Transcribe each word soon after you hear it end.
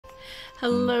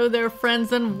Hello there,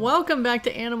 friends, and welcome back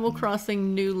to Animal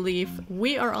Crossing New Leaf.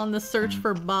 We are on the search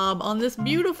for Bob on this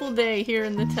beautiful day here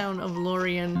in the town of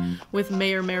Lorien with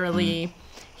Mayor Merilee.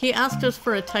 He asked us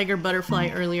for a tiger butterfly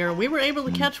earlier. We were able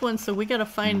to catch one, so we gotta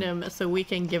find him so we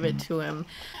can give it to him.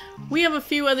 We have a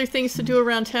few other things to do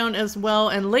around town as well,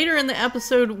 and later in the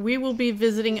episode we will be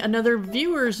visiting another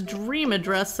viewer's dream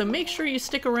address, so make sure you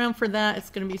stick around for that.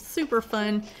 It's gonna be super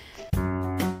fun.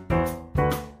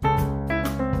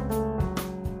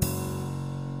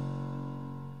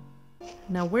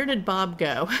 Now, where did Bob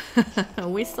go?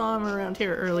 We saw him around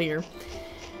here earlier.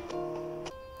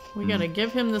 We gotta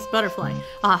give him this butterfly.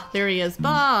 Ah, there he is.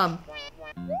 Bob!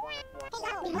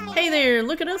 Hey there,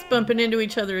 look at us bumping into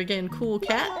each other again, cool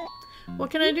cat.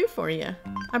 What can I do for you?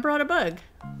 I brought a bug.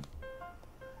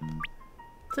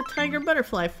 It's a tiger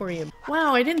butterfly for you.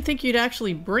 Wow, I didn't think you'd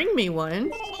actually bring me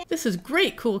one. This is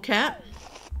great, cool cat.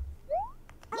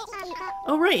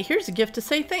 Oh right, here's a gift to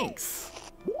say thanks.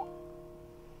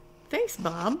 Thanks,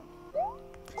 Bob.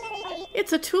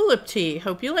 It's a tulip tea.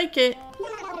 Hope you like it.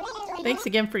 Thanks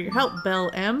again for your help,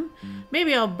 Belle M.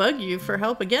 Maybe I'll bug you for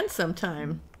help again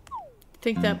sometime.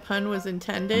 Think that pun was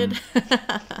intended?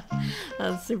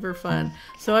 That's super fun.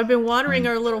 So I've been watering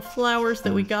our little flowers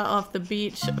that we got off the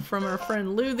beach from our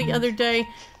friend Lou the other day.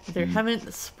 They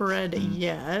haven't spread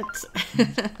yet.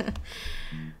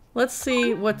 Let's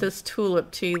see what this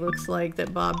tulip tea looks like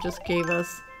that Bob just gave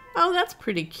us. Oh, that's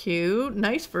pretty cute.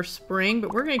 Nice for spring,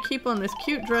 but we're going to keep on this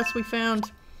cute dress we found.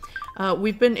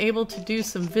 We've been able to do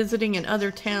some visiting in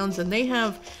other towns, and they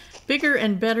have bigger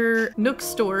and better Nook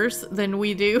stores than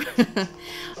we do.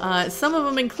 Some of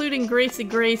them including Gracie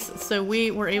Grace, so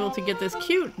we were able to get this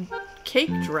cute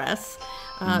cake dress,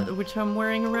 which I'm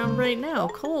wearing around right now.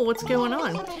 Cole, what's going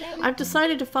on? I've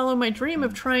decided to follow my dream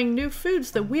of trying new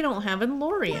foods that we don't have in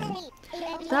Lorien.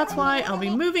 That's why I'll be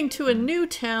moving to a new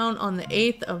town on the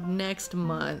 8th of next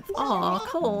month. Aw,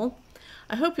 Cole,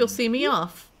 I hope you'll see me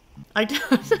off. I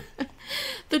don't.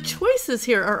 The choices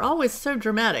here are always so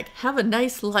dramatic. Have a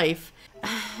nice life.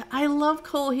 I love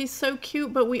Cole, he's so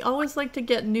cute, but we always like to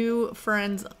get new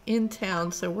friends in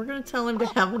town, so we're going to tell him to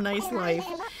have a nice life.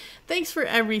 Thanks for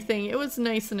everything. It was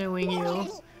nice knowing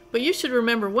you. But you should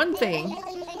remember one thing.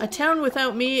 A town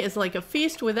without me is like a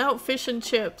feast without fish and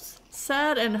chips.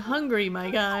 Sad and hungry, my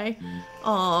guy.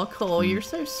 Aw, Cole, you're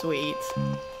so sweet.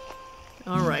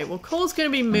 Alright, well, Cole's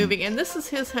going to be moving, and this is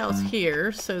his house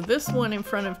here, so this one in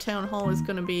front of Town Hall is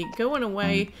going to be going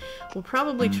away. We'll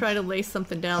probably try to lay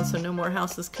something down so no more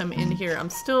houses come in here. I'm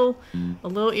still a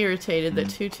little irritated that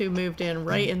Tutu moved in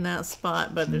right in that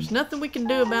spot, but there's nothing we can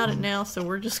do about it now, so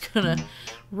we're just going to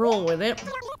roll with it.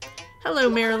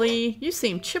 Hello, Merilee. You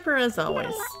seem chipper as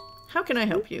always. How can I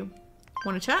help you?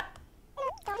 Want to chat?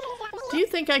 Do you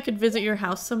think I could visit your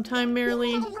house sometime,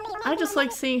 Merilee? I just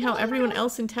like seeing how everyone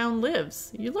else in town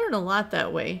lives. You learn a lot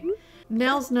that way.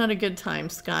 Now's not a good time,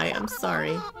 Sky. I'm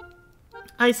sorry.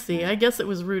 I see. I guess it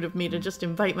was rude of me to just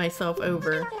invite myself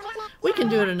over. We can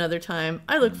do it another time.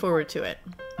 I look forward to it.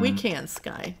 We can,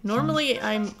 Sky. Normally,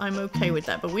 I'm okay with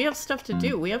that, but we have stuff to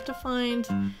do. We have to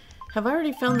find... Have I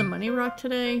already found the money rock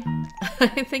today?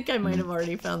 I think I might have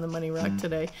already found the money rock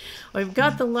today. I've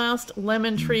got the last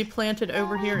lemon tree planted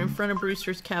over here in front of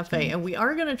Roost Cafe, and we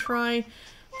are going to try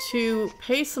to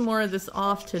pay some more of this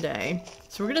off today.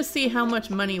 So we're going to see how much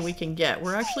money we can get.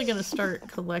 We're actually going to start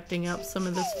collecting up some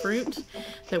of this fruit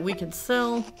that we can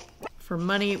sell for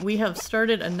money. We have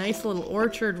started a nice little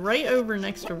orchard right over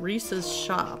next to Reese's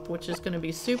shop, which is going to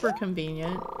be super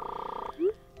convenient.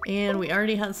 And we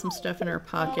already had some stuff in our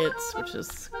pockets, which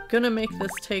is gonna make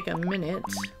this take a minute.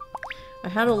 I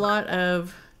had a lot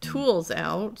of tools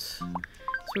out, so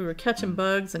we were catching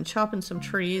bugs and chopping some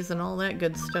trees and all that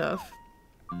good stuff.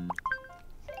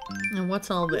 And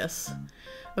what's all this?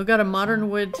 We've got a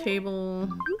modern wood table.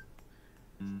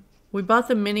 We bought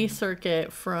the mini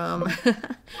circuit from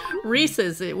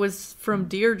Reese's. It was from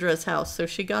Deirdre's house, so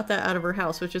she got that out of her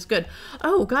house, which is good.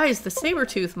 Oh, guys, the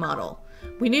saber-tooth model.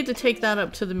 We need to take that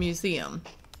up to the museum.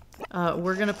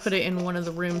 We're going to put it in one of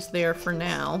the rooms there for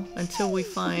now, until we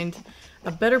find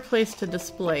a better place to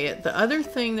display it. The other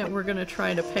thing that we're going to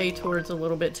try to pay towards a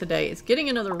little bit today is getting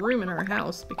another room in our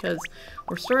house, because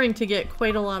we're starting to get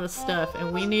quite a lot of stuff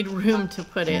and we need room to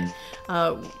put it.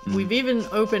 We've even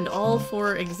opened all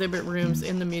 4 exhibit rooms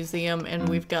in the museum, and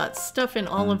we've got stuff in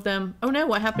all of them. Oh no,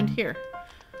 what happened here?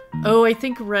 Oh, I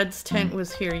think Red's tent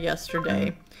was here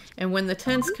yesterday. And when the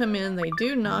tents come in, they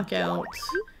do knock out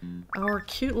our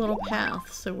cute little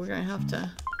path. So we're going to have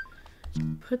to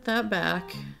put that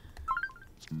back.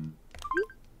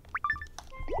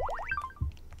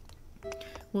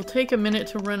 We'll take a minute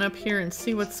to run up here and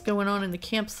see what's going on in the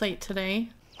campsite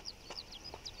today.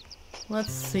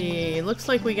 Let's see. Looks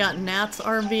like we got Nat's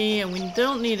RV, and we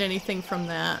don't need anything from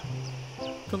that.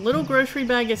 The little grocery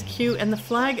bag is cute, and the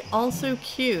flag also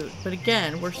cute. But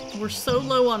again, we're so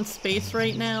low on space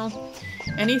right now.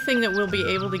 Anything that we'll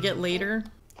be able to get later,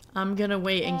 I'm gonna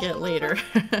wait and get later.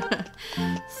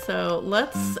 So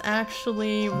let's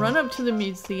actually run up to the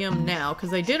museum now,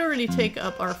 because I did already take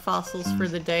up our fossils for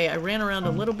the day. I ran around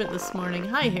a little bit this morning.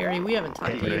 Hi, Harry. We haven't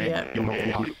talked to you yet.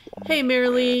 Hey,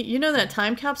 Merilee. You know that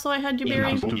time capsule I had you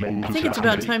bury? I think it's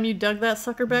about time you dug that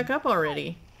sucker back up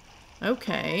already.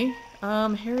 Okay.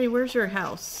 Harry, where's your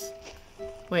house?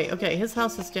 Wait, okay, his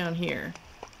house is down here.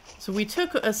 So we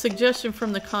took a suggestion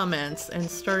from the comments and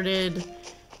started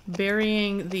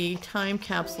burying the time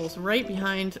capsules right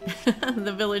behind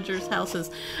the villagers' houses.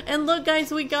 And look,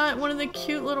 guys, we got one of the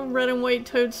cute little red and white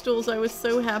toadstools. I was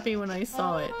so happy when I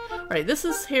saw it. All right, this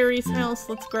is Harry's house.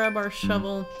 Let's grab our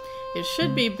shovel. It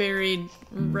should be buried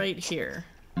right here.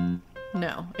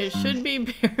 No, it should be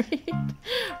buried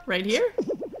right here.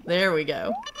 There we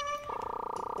go.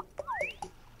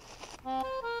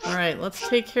 Alright, let's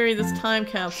take Harry this time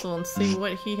capsule and see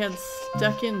what he had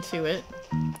stuck into it.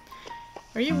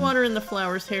 Are you watering the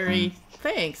flowers, Harry?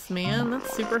 Thanks, man.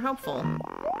 That's super helpful.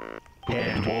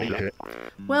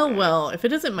 Well, well, if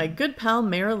it isn't my good pal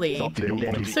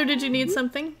Merilee. So did you need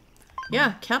something?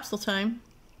 Yeah, capsule time.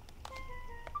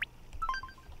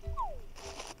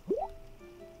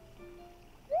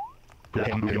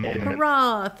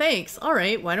 Hurrah! Thanks!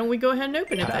 Alright, why don't we go ahead and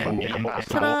open it then?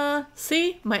 Ta-da!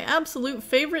 See? My absolute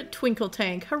favorite twinkle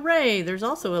tank! Hooray! There's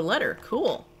also a letter.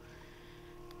 Cool.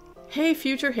 Hey,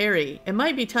 future Harry. It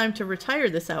might be time to retire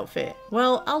this outfit.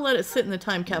 Well, I'll let it sit in the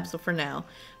time capsule for now.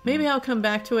 Maybe I'll come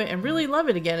back to it and really love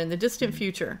it again in the distant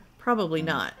future. Probably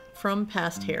not. From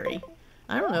past Harry.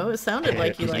 I don't know, it sounded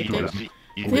like you liked it.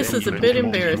 This is a bit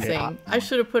embarrassing. I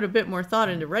should have put a bit more thought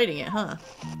into writing it, huh?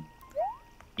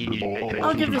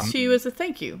 I'll give this to you as a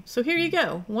thank you. So here you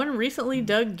go. One recently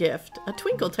dug gift. A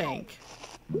twinkle tank.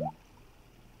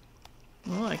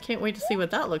 Oh, I can't wait to see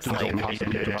what that looks like.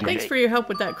 Thanks for your help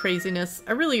with that craziness.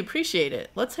 I really appreciate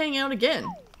it. Let's hang out again.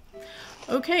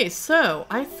 Okay, so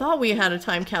I thought we had a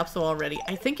time capsule already.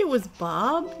 I think it was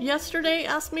Bob yesterday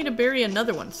asked me to bury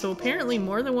another one. So apparently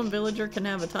more than one villager can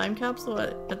have a time capsule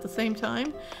at the same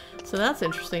time. So that's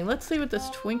interesting. Let's see what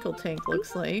this twinkle tank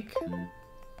looks like.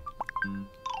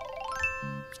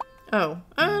 Oh,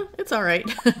 it's alright.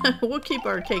 We'll keep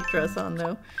our cake dress on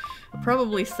though. I'll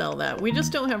probably sell that. We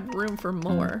just don't have room for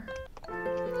more.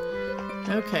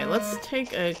 Okay, let's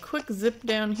take a quick zip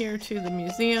down here to the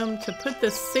museum to put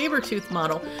this saber-tooth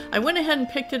model. I went ahead and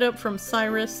picked it up from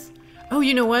Cyrus. Oh,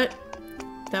 you know what?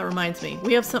 That reminds me.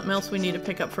 We have something else we need to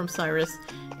pick up from Cyrus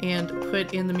and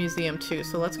put in the museum too.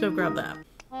 So let's go grab that.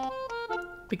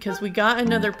 Because we got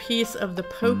another piece of the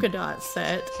polka dot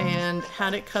set and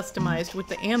had it customized with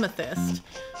the amethyst.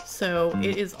 So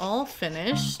it is all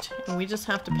finished and we just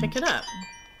have to pick it up.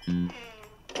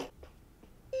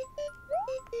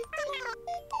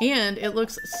 And it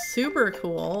looks super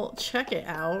cool. Check it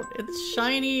out. It's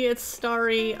shiny, it's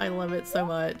starry. I love it so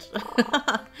much.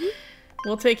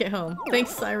 We'll take it home.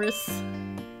 Thanks, Cyrus.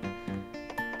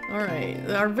 Alright,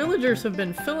 our villagers have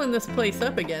been filling this place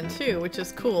up again too, which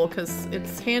is cool because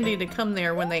it's handy to come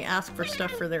there when they ask for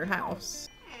stuff for their house.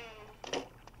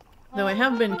 Though I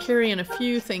have been carrying a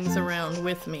few things around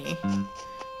with me,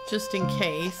 just in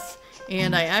case.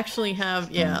 And I actually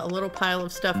have, yeah, a little pile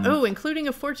of stuff. Oh, including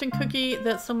a fortune cookie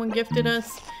that someone gifted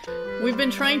us. We've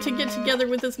been trying to get together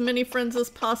with as many friends as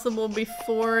possible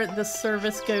before the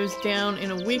service goes down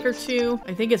in a week or two.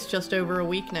 I think it's just over a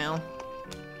week now.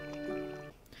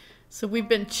 So we've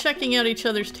been checking out each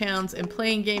other's towns and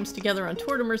playing games together on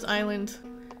Tortimer's Island.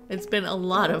 It's been a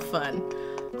lot of fun.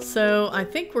 So I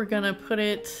think we're gonna put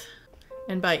it,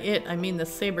 and by it I mean the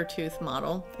saber-tooth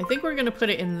model. I think we're gonna put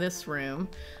it in this room,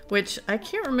 which I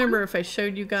can't remember if I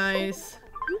showed you guys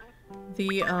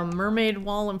the mermaid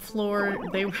wall and floor.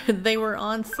 They were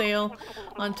on sale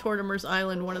on Tortimer's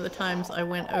Island one of the times I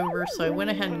went over, so I went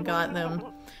ahead and got them.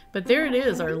 But there it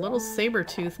is, our little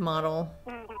saber-tooth model.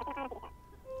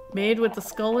 Made with the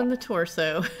skull and the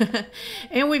torso.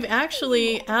 And we've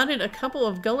actually added a couple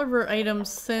of Gulliver items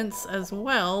since as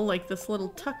well, like this little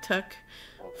tuk-tuk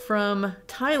from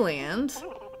Thailand,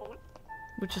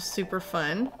 which is super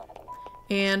fun.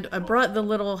 And I brought the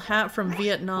little hat from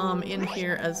Vietnam in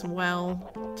here as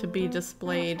well to be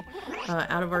displayed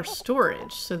out of our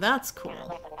storage, so that's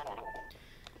cool.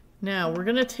 Now we're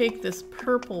gonna take this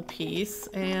purple piece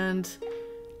and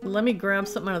let me grab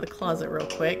something out of the closet real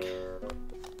quick.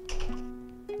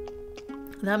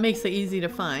 That makes it easy to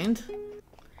find.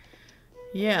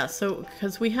 Yeah, so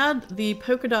because we had the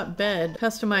polka dot bed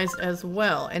customized as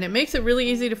well, and it makes it really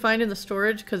easy to find in the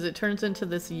storage because it turns into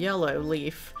this yellow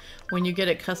leaf when you get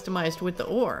it customized with the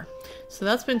ore. So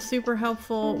that's been super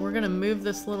helpful. We're gonna move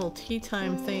this little tea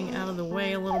time thing out of the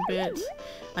way a little bit.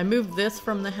 I moved this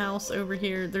from the house over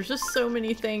here. There's just so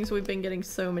many things. We've been getting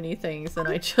so many things and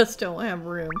I just don't have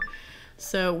room.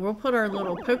 So we'll put our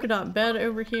little polka dot bed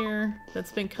over here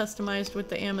that's been customized with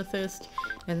the amethyst,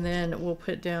 and then we'll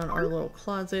put down our little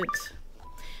closet.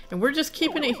 And we're just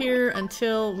keeping it here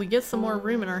until we get some more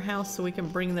room in our house so we can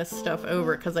bring this stuff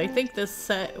over, because I think this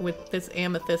set with this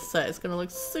amethyst set is going to look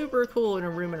super cool in a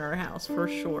room in our house for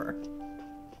sure.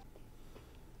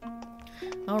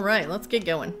 Alright, let's get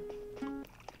going.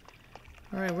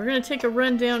 Alright, we're going to take a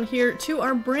run down here to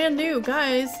our brand new,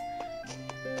 guys,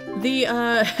 the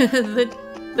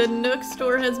Nook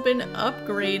store has been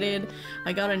upgraded.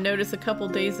 I got a notice a couple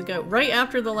days ago, right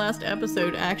after the last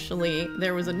episode actually,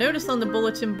 there was a notice on the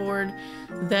bulletin board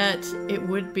that it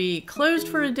would be closed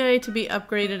for a day to be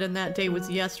upgraded, and that day was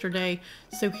yesterday.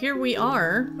 So here we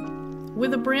are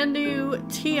with a brand new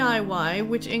TIY,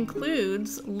 which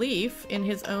includes Leaf in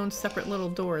his own separate little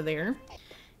door there.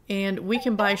 And we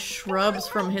can buy shrubs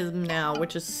from him now,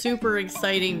 which is super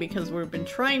exciting because we've been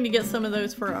trying to get some of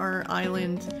those for our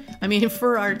island,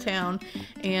 for our town.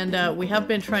 And we have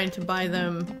been trying to buy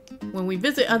them when we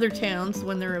visit other towns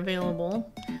when they're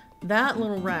available. That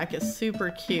little rack is super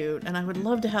cute, and I would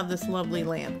love to have this lovely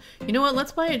lamp. You know what?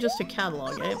 Let's buy it just to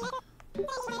catalog it.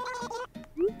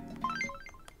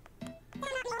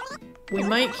 We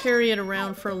might carry it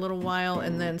around for a little while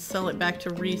and then sell it back to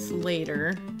Reese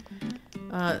later.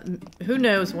 Who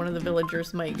knows, one of the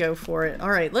villagers might go for it.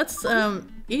 Alright, let's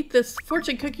eat this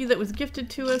fortune cookie that was gifted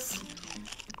to us.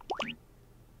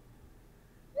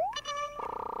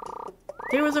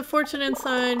 There was a fortune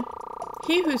inside.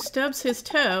 He who stubs his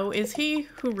toe is he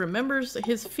who remembers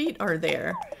his feet are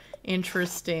there.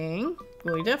 Interesting.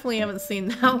 Well, we definitely haven't seen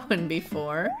that one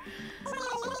before.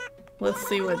 Let's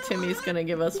see what Timmy's gonna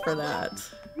give us for that.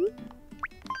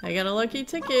 I got a lucky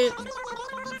ticket.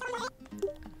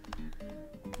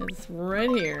 It's right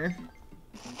here.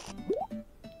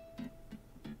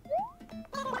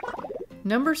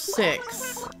 Number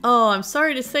 6. Oh, I'm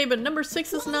sorry to say, but number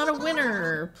 6 is not a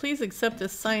winner. Please accept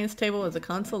this science table as a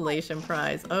consolation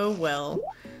prize. Oh well.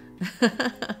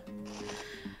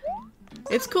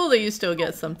 It's cool that you still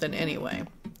get something anyway.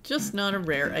 Just not a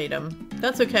rare item.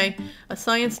 That's okay. A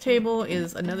science table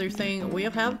is another thing we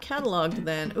have cataloged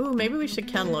then. Ooh, maybe we should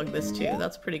catalog this too.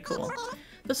 That's pretty cool.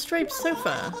 The striped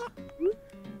sofa.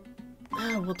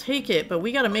 Oh, we'll take it, but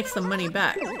we gotta make some money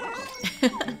back.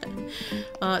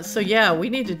 So yeah, we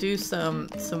need to do some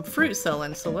fruit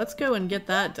selling, so let's go and get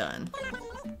that done.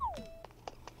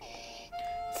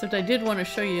 Except I did want to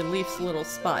show you Leaf's little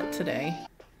spot today.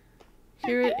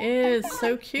 Here it is,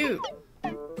 so cute.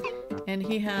 And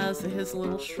he has his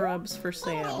little shrubs for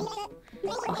sale.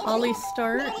 A holly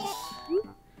start.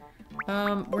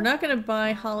 We're not gonna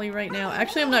buy holly right now.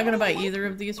 Actually, I'm not gonna buy either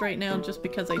of these right now just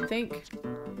because I think...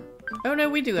 Oh no,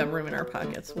 we do have room in our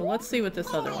pockets. Well, let's see what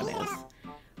this other one is.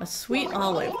 A sweet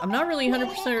olive. I'm not really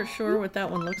 100% sure what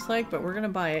that one looks like, but we're gonna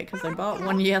buy it because I bought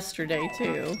one yesterday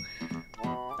too.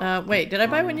 Wait, did I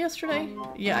buy one yesterday?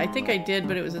 Yeah, I think I did,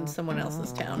 but it was in someone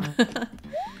else's town.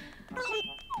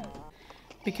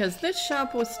 Because this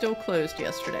shop was still closed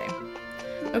yesterday.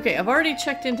 Okay, I've already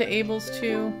checked into Abel's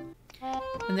too,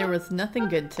 and there was nothing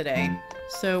good today.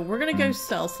 So we're gonna go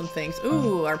sell some things.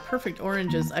 Ooh, our perfect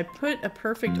oranges. I put a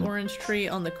perfect orange tree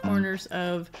on the corners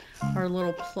of our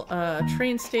little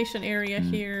train station area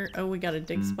here. Oh, we got a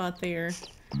dig spot there.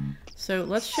 So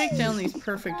let's shake down these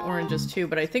perfect oranges too,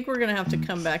 but I think we're gonna have to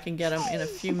come back and get them in a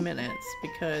few minutes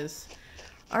because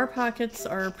our pockets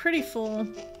are pretty full.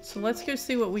 So let's go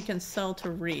see what we can sell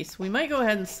to Reese. We might go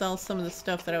ahead and sell some of the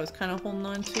stuff that I was kind of holding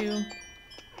on to.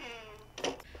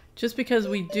 Just because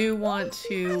we do want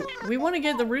to, we want to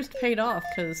get the Roost paid off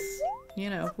because, you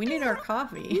know, we need our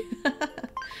coffee.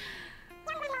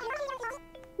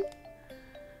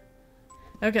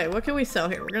 Okay, what can we sell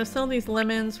here? We're going to sell these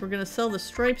lemons, we're going to sell the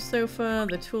striped sofa,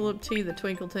 the tulip tea, the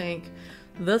twinkle tank,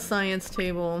 the science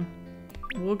table.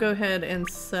 We'll go ahead and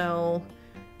sell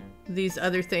these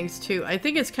other things too. I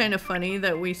think it's kind of funny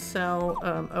that we sell,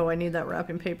 oh, I need that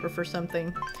wrapping paper for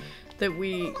something. That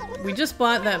we just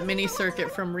bought that mini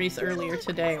circuit from Reese earlier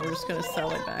today. We're just gonna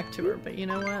sell it back to her, but you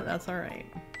know what? That's alright.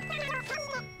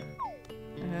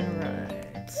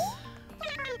 Alright.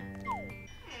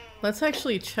 Let's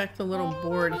actually check the little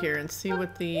board here and see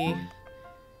what the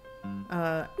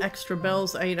extra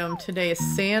bells item today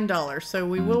is. Sand dollar. So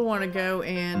we will want to go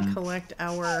and collect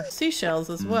our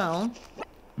seashells as well.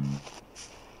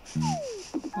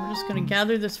 We're just gonna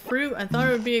gather this fruit. I thought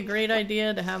it would be a great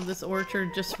idea to have this orchard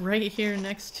just right here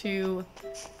next to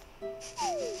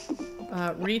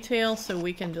retail, so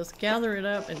we can just gather it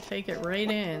up and take it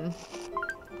right in.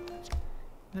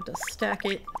 I have to stack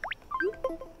it.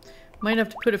 Might have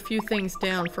to put a few things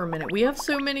down for a minute. We have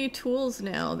so many tools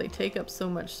now, they take up so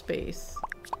much space.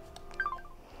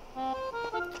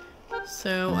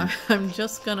 So I'm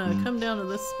just gonna come down to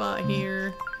this spot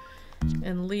here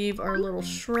and leave our little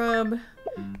shrub.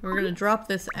 We're gonna drop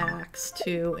this axe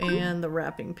too, and the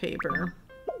wrapping paper.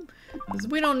 Because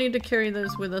we don't need to carry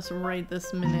those with us right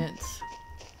this minute.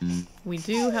 We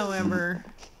do, however...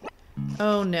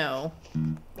 Oh no.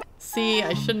 See,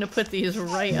 I shouldn't have put these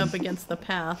right up against the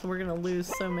path. We're gonna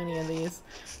lose so many of these.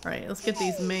 Alright, let's get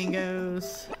these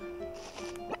mangoes.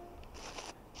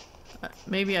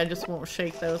 Maybe I just won't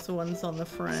shake those ones on the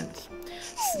front.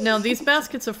 Now, these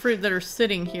baskets of fruit that are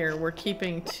sitting here, we're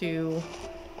keeping to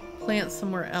plant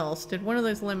somewhere else. Did one of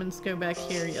those lemons go back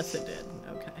here? Yes, it did.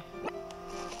 Okay.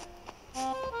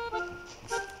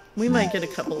 We might get a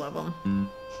couple of them.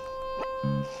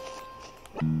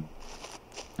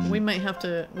 We might have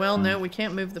to... Well, no, we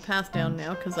can't move the path down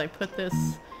now because I put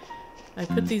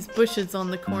these bushes on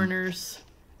the corners.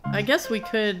 I guess we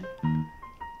could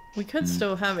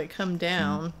still have it come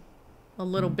down a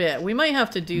little bit. We might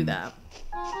have to do that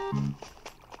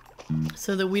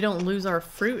so that we don't lose our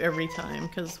fruit every time,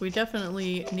 because we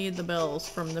definitely need the bells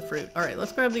from the fruit. Alright,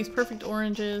 let's grab these perfect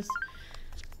oranges.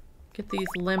 Get these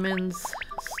lemons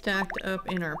stacked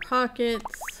up in our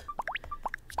pockets.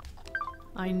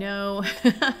 I know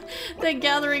that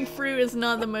gathering fruit is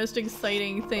not the most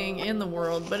exciting thing in the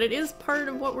world, but it is part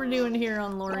of what we're doing here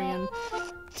on Lorien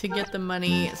to get the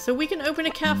money so we can open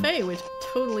a cafe, which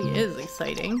totally is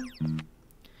exciting.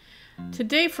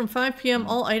 Today from 5 p.m.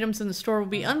 all items in the store will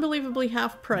be unbelievably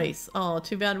half price. Oh,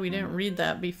 too bad we didn't read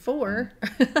that before.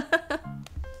 I'm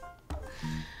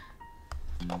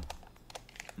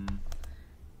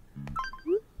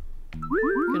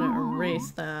gonna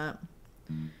erase that.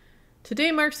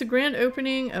 Today marks the grand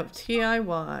opening of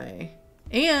TIY.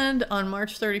 And on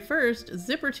March 31st,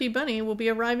 Zipper T Bunny will be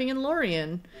arriving in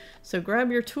Lorien. So grab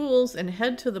your tools and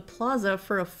head to the plaza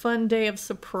for a fun day of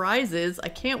surprises. I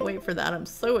can't wait for that. I'm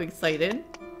so excited.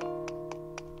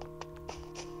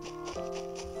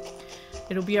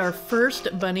 It'll be our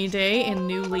first bunny day in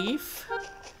New Leaf.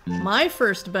 My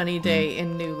first bunny day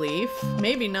in New Leaf.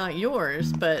 Maybe not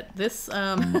yours, but this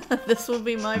this will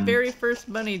be my very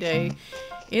first bunny day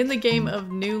in the game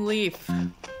of New Leaf.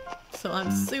 So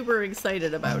I'm super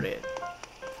excited about it.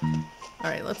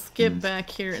 Alright, let's get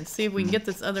back here and see if we can get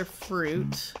this other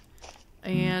fruit.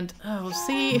 And, oh,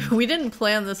 see, we didn't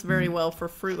plan this very well for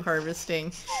fruit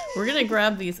harvesting. We're gonna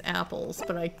grab these apples,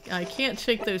 but I can't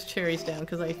shake those cherries down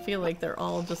because I feel like they're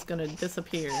all just gonna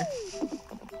disappear.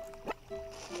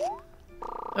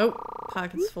 Oh,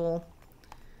 pocket's full.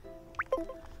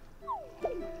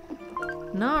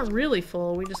 Not really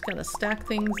full, we just gotta stack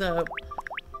things up.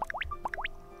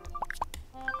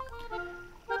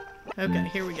 Okay,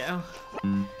 here we go.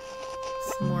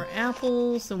 Some more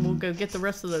apples, and we'll go get the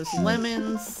rest of those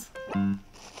lemons. And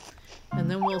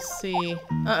then we'll see...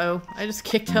 Uh-oh, I just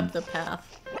kicked up the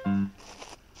path.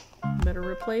 Better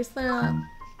replace that.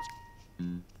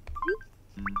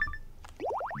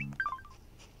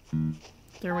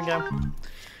 There we go.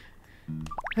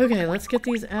 Okay, let's get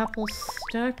these apples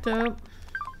stacked up.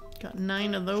 Got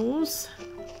 9 of those.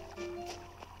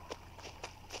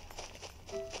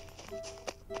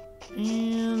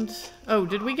 And... oh,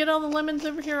 did we get all the lemons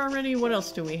over here already? What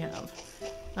else do we have?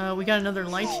 We got another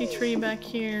lychee tree back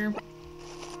here.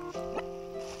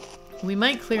 We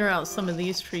might clear out some of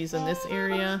these trees in this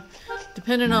area,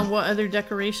 depending on what other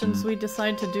decorations we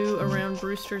decide to do around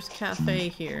Rooster's Cafe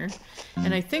here.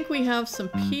 And I think we have some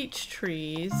peach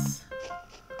trees,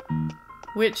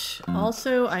 which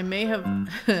also I may have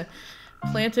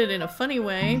planted in a funny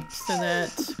way so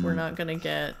that we're not going to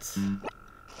get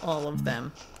all of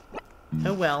them.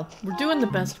 Oh well, we're doing the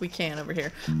best we can over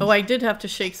here. Oh, I did have to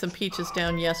shake some peaches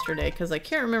down yesterday because I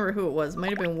can't remember who it was. It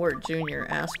might have been Wirt Jr.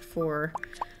 asked for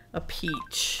a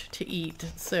peach to eat.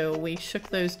 So we shook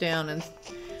those down and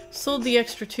sold the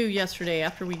extra 2 yesterday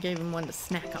after we gave him one to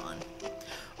snack on.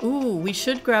 Ooh, we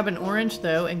should grab an orange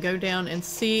though and go down and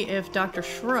see if Dr.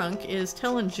 Shrunk is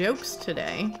telling jokes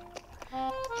today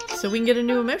so we can get a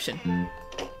new emotion.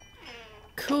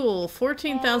 Cool,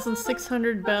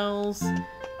 14,600 bells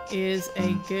is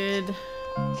a good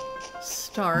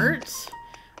start.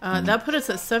 That put us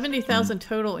at 70,000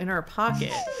 total in our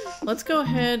pocket. let's go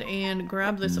ahead and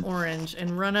grab this orange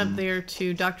and run up there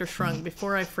to Dr. Shrunk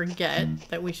before I forget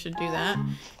that we should do that.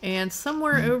 And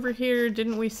somewhere over here,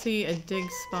 didn't we see a dig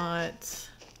spot?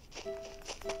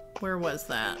 Where was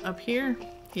that? Up here?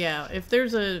 Yeah, if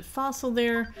there's a fossil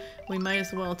there, we might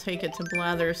as well take it to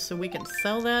Blathers so we can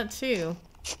sell that too.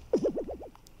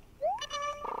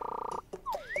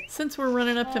 Since we're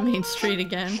running up to Main Street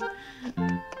again.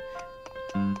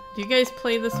 Do you guys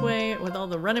play this way with all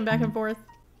the running back and forth?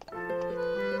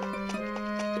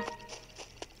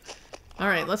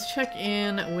 Alright, let's check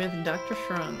in with Dr.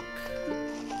 Shrunk.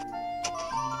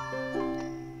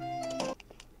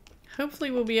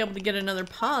 Hopefully we'll be able to get another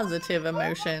positive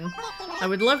emotion. I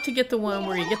would love to get the one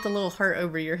where you get the little heart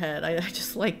over your head. I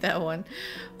just like that one.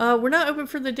 We're not open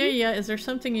for the day yet. Is there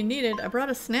something you needed? I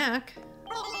brought a snack.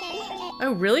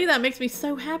 Oh, really? That makes me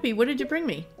so happy. What did you bring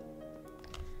me?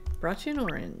 Brought you an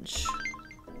orange.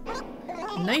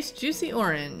 Nice juicy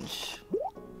orange.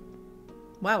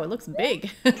 Wow, it looks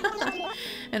big.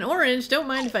 An orange, don't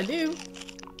mind if I do.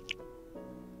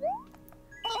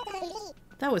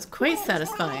 That was quite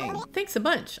satisfying. Thanks a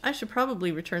bunch. I should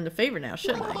probably return the favor now,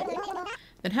 shouldn't I?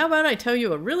 Then how about I tell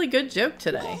you a really good joke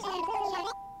today?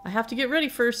 I have to get ready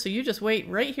first, so you just wait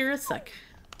right here a sec.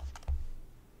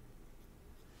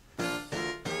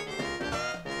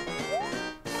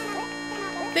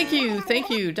 Thank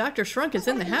you. Dr. Shrunk is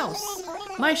in the house.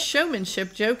 My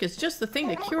showmanship joke is just the thing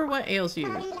to cure what ails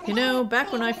you. You know,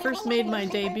 back when I first made my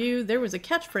debut, there was a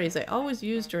catchphrase I always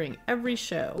used during every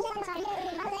show.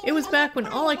 It was back when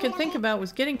all I could think about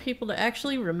was getting people to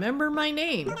actually remember my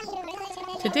name.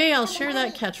 Today I'll share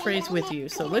that catchphrase with you,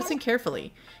 so listen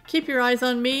carefully. Keep your eyes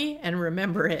on me and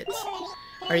remember it.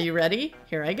 Are you ready?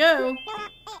 Here I go.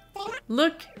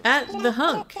 Look at the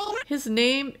hunk. His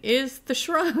name is the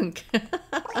Shrunk.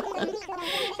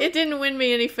 It didn't win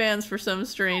me any fans for some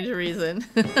strange reason.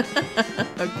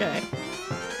 Okay.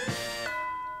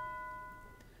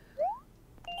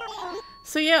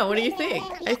 So yeah, what do you think?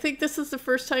 I think this is the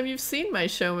first time you've seen my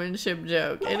showmanship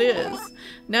joke. It is.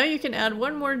 Now you can add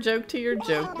one more joke to your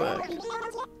joke book.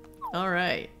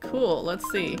 Alright, cool. Let's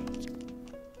see.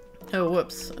 Oh,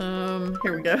 whoops.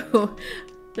 Here we go.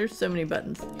 There's so many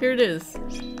buttons. Here it is.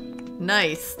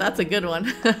 Nice. That's a good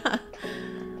one.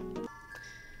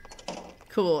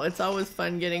 Cool. It's always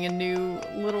fun getting a new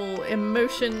little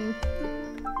emotion.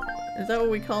 Is that what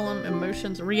we call them?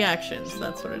 Emotions? Reactions.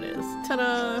 That's what it is.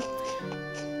 Ta-da!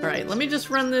 Alright, let me just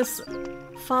run this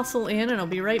fossil in and I'll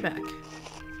be right back.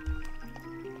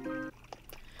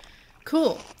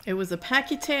 Cool. It was a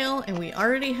Pachytail and we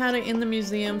already had it in the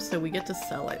museum, so we get to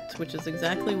sell it, which is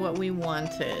exactly what we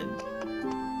wanted.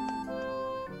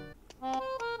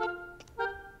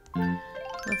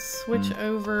 Let's switch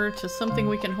over to something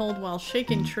we can hold while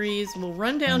shaking trees. We'll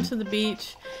run down to the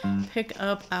beach, pick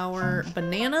up our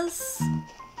bananas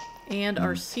and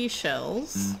our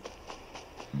seashells,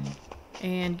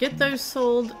 and get those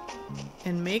sold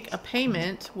and make a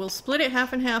payment. We'll split it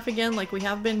half and half again like we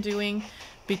have been doing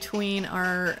between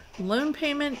our loan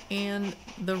payment and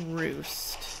the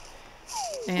roost.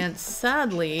 And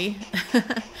sadly,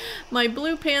 my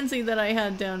blue pansy that I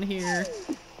had down here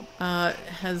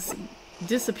has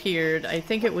disappeared. I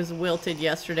think it was wilted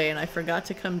yesterday and I forgot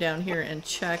to come down here and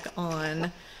check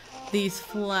on these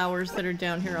flowers that are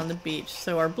down here on the beach.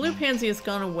 So our blue pansy has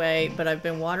gone away, but I've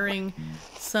been watering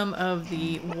some of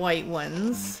the white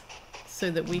ones so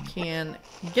that we can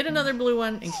get another blue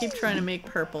one and keep trying to make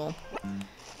purple.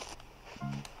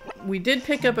 We did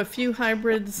pick up a few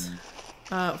hybrids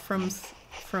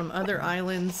from other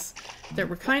islands that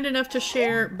were kind enough to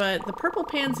share, but the purple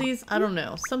pansies, I don't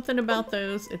know, something about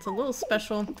those, it's a little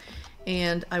special,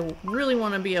 and I really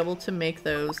want to be able to make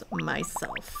those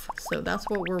myself. So that's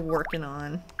what we're working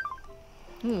on.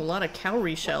 Ooh, a lot of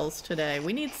cowrie shells today.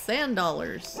 We need sand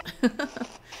dollars. Let's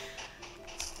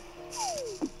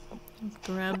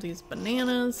grab these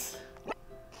bananas.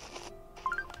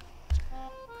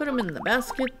 Put them in the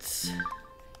basket.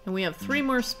 And we have 3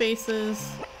 more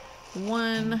spaces.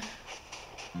 1,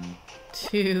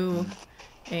 2,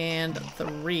 and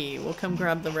 3. We'll come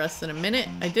grab the rest in a minute.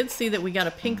 I did see that we got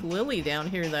a pink lily down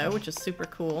here though, which is super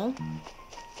cool.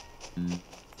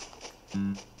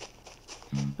 And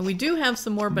we do have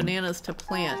some more bananas to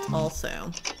plant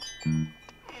also.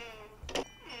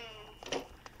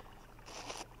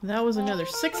 That was another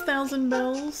 6,000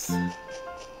 bells.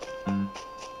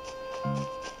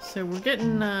 So we're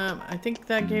getting, I think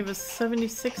that gave us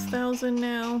 76,000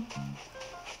 now.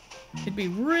 It'd be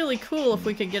really cool if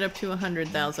we could get up to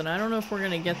 100,000. I don't know if we're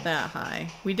going to get that high.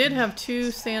 We did have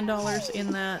 2 sand dollars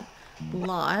in that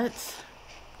lot.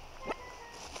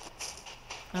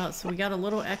 So we got a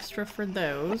little extra for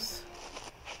those.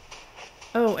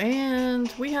 Oh,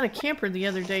 and we had a camper the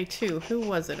other day too. Who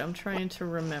was it? I'm trying to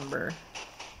remember.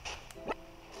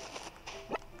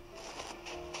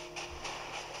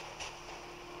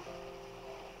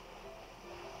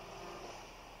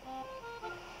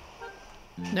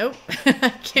 Nope. I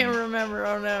can't remember.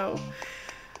 Oh no.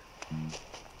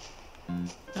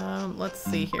 Let's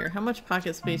see here. How much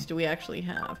pocket space do we actually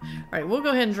have? Alright, we'll go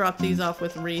ahead and drop these off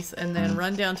with Reese and then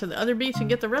run down to the other beach and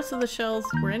get the rest of the shells.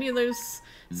 Were any of those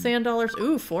sand dollars?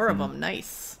 Ooh, 4 of them.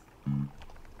 Nice.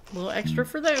 A little extra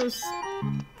for those.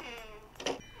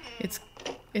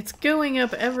 It's going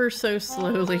up ever so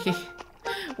slowly.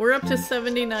 We're up to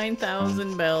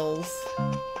 79,000 bells.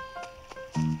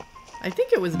 I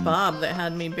think it was Bob that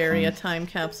had me bury a time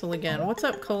capsule again. What's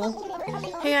up, Cole?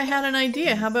 Hey, I had an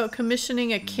idea. How about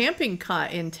commissioning a camping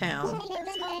cot in town?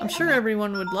 I'm sure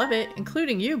everyone would love it,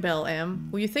 including you, Belle M.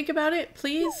 Will you think about it,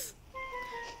 please?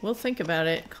 We'll think about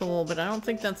it, Cole, but I don't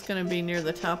think that's going to be near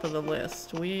the top of the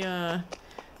list. We got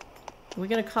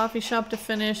a coffee shop to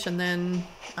finish, and then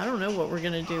I don't know what we're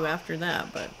going to do after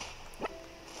that, but...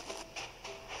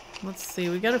 Let's see,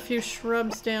 we got a few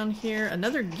shrubs down here.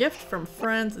 Another gift from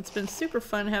friends. It's been super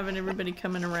fun having everybody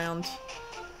coming around.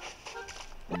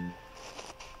 Let's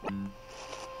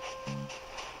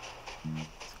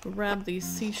grab these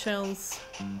seashells.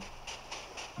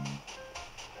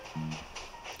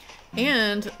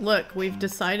 And look, we've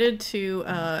decided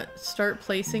to start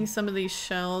placing some of these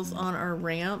shells on our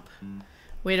ramp.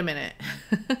 Wait a minute.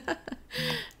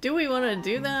 Do we want to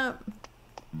do that?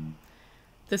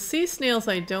 The sea snails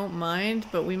I don't mind,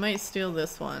 but we might steal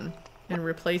this one and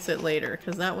replace it later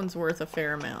because that one's worth a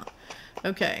fair amount.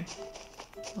 Okay,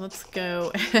 let's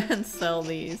go and sell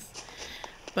these.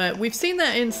 But we've seen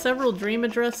that in several dream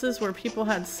addresses where people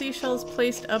had seashells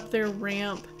placed up their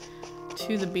ramp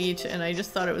to the beach, and I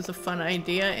just thought it was a fun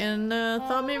idea and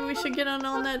thought maybe we should get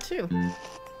on that too.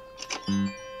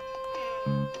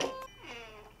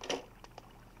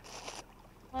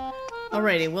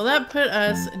 Alrighty, well that put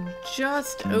us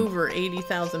just over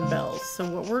 80,000 bells. So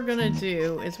what we're gonna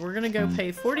do is we're gonna go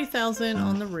pay 40,000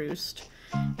 on the Roost,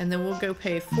 and then we'll go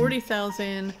pay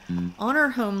 40,000 on our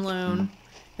home loan,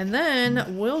 and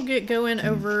then we'll get going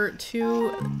over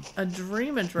to a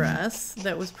dream address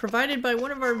that was provided by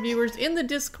one of our viewers in the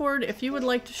Discord. If you would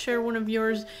like to share one of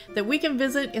yours that we can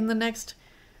visit in the next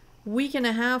week and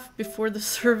a half before the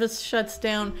service shuts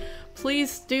down,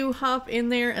 please do hop in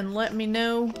there and let me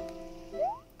know.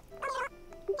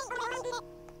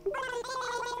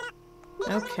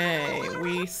 Okay,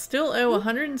 we still owe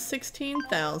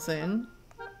 116,000.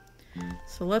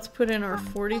 So let's put in our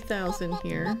 40,000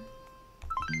 here.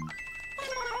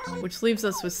 Which leaves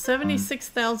us with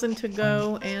 76,000 to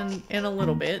go and a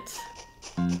little bit.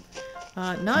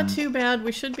 Not too bad.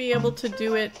 We should be able to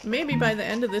do it maybe by the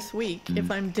end of this week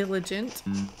if I'm diligent.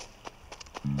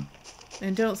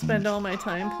 And don't spend all my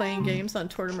time playing games on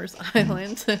Tortimer's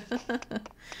Island.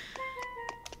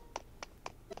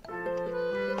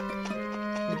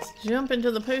 Let's jump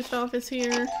into the post office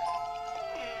here.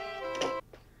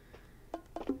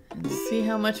 And see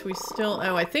how much we still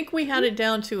owe. I think we had it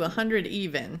down to 100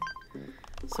 even.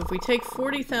 So if we take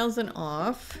 40,000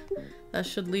 off, that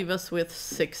should leave us with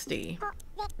 60.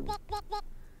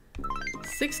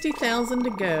 60,000 to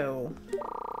go.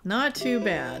 Not too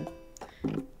bad.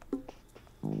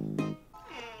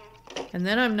 And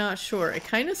then I'm not sure. It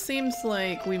kind of seems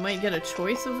like we might get a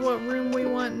choice of what room we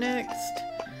want next.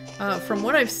 From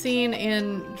what I've seen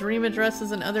in dream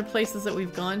addresses and other places that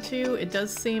we've gone to, it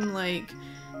does seem like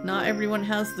not everyone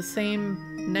has the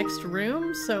same next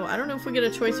room. So I don't know if we get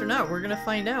a choice or not. We're going to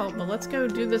find out. But let's go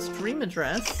do this dream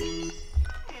address.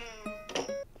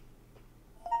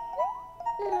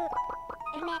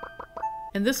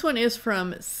 And this one is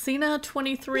from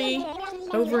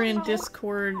Sina23 over in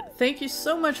Discord. Thank you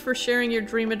so much for sharing your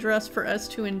dream address for us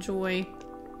to enjoy.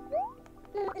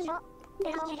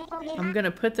 I'm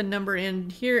gonna put the number in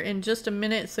here in just a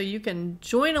minute so you can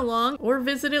join along or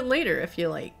visit it later if you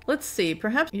like. Let's see,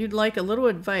 perhaps you'd like a little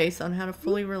advice on how to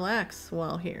fully relax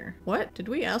while here. What? Did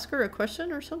we ask her a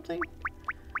question or something?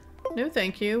 No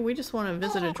thank you, we just want to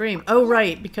visit a dream. Oh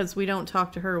right, because we don't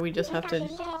talk to her, we just have to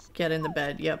get in the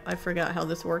bed. Yep, I forgot how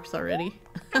this works already.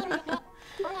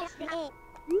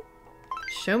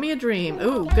 Show me a dream.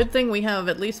 Ooh, good thing we have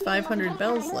at least 500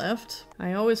 bells left.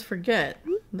 I always forget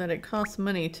that it costs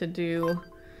money to do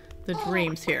the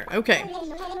dreams here. Okay,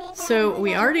 so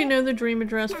we already know the dream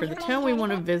address for the town we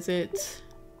want to visit.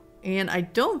 And I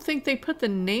don't think they put the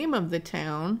name of the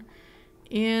town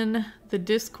in the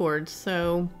Discord,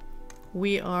 so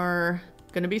we are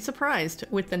gonna be surprised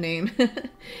with the name.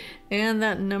 And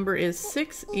that number is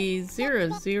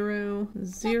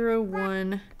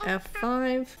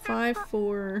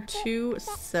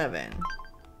 6E0001F55427.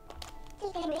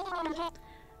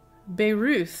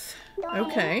 Bayreuth.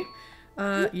 Okay.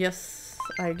 Yes,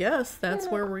 I guess that's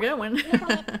where we're going.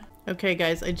 Okay,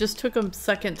 guys, I just took a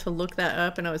second to look that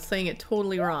up and I was saying it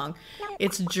totally wrong.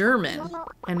 It's German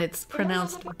and it's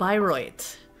pronounced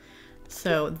Bayreuth.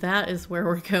 So that is where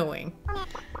we're going.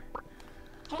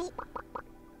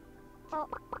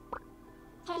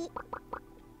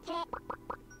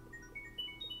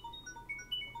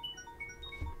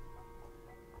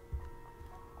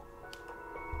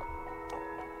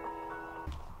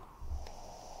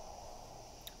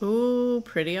 Ooh,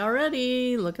 pretty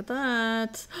already. Look at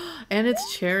that. And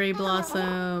it's cherry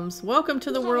blossoms. Welcome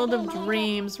to the world of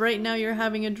dreams. Right now you're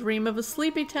having a dream of a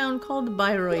sleepy town called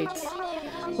Bayreuth.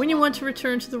 When you want to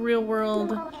return to the real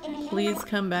world, please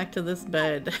come back to this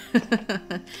bed.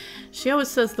 She always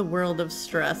says the world of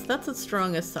stress. That's a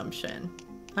strong assumption.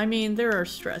 I mean, there are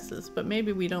stresses, but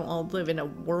maybe we don't all live in a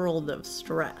world of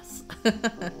stress.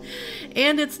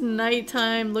 And it's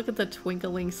nighttime. Look at the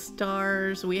twinkling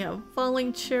stars. We have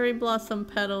falling cherry blossom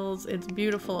petals. It's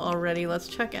beautiful already. Let's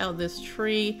check out this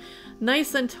tree.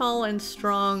 Nice and tall and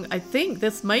strong. I think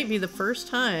this might be the first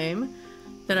time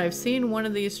that I've seen one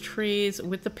of these trees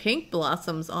with the pink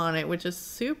blossoms on it, which is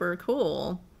super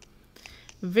cool.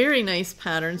 Very nice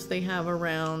patterns they have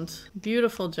around.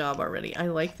 Beautiful job already. I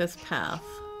like this path.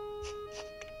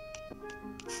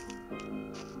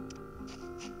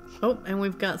 Oh, and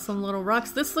we've got some little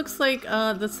rocks. This looks like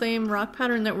the same rock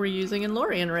pattern that we're using in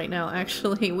Lorien right now,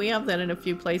 actually. We have that in a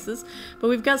few places. But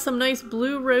we've got some nice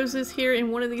blue roses here in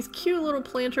one of these cute little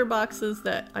planter boxes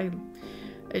that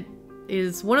it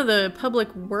is one of the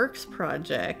public works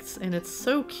projects, and it's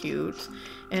so cute.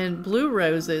 And blue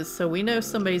roses, so we know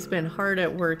somebody's been hard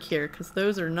at work here, because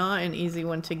those are not an easy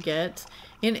one to get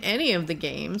in any of the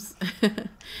games.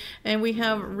 And we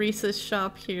have Reese's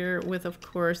shop here with, of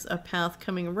course, a path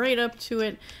coming right up to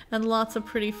it, and lots of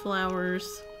pretty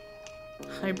flowers.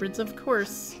 Hybrids, of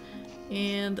course.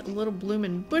 And little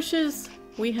blooming bushes.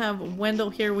 We have Wendell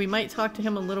here. We might talk to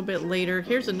him a little bit later.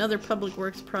 Here's another public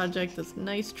works project, this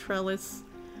nice trellis.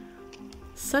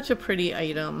 Such a pretty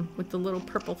item with the little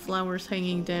purple flowers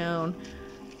hanging down.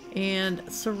 And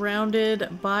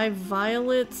surrounded by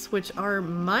violets, which are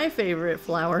my favorite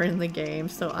flower in the game.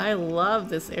 So I love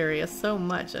this area so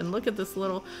much. And look at this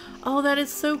little... Oh, that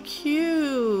is so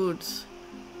cute!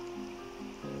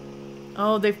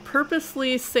 Oh, they've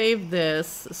purposely saved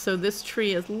this so this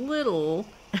tree is little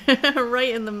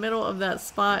right in the middle of that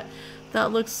spot.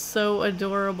 That looks so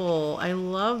adorable. I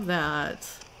love that.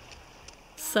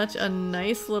 Such a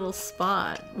nice little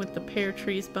spot with the pear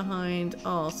trees behind.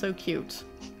 Oh, so cute.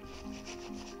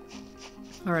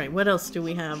 Alright, what else do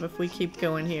we have if we keep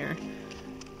going here?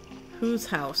 Whose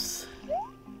house?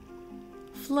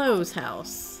 Flo's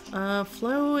house.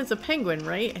 Flo is a penguin,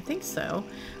 right? I think so.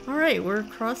 Alright, we're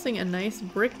crossing a nice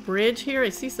brick bridge here. I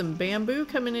see some bamboo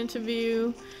coming into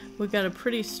view. We've got a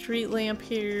pretty street lamp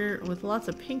here with lots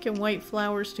of pink and white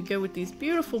flowers to go with these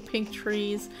beautiful pink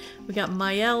trees. We got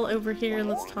Maëlle over here.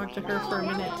 Let's talk to her for a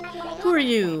minute. Who are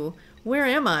you? Where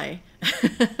am I?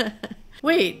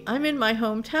 Wait, I'm in my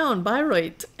hometown,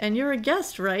 Bayreuth, and you're a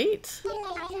guest, right?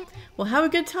 Well, have a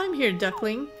good time here,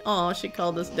 duckling. Aw, she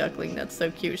called us duckling. That's so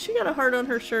cute. She got a heart on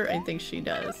her shirt. I think she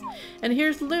does. And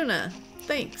here's Luna.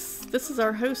 Thanks. This is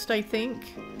our host, I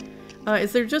think.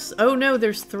 Is there just... Oh, no,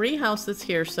 there's 3 houses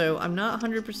here, so I'm not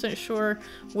 100% sure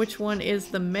which one is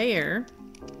the mayor.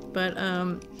 But,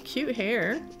 cute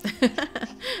hair.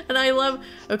 And I love...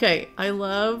 Okay, I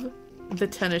love the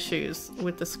tennis shoes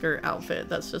with the skirt outfit.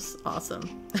 That's just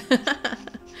awesome.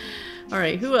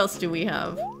 Alright, who else do we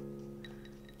have?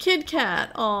 Kid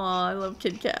Cat. Aw, I love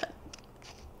Kid Cat.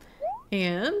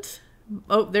 And...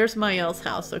 Oh, there's Maëlle's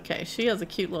house. Okay, she has a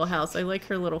cute little house. I like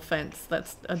her little fence.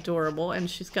 That's adorable. And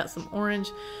she's got some orange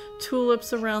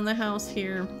tulips around the house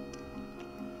here.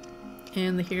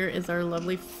 And here is our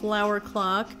lovely flower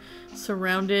clock,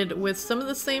 surrounded with some of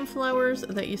the same flowers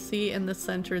that you see in the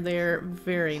center there.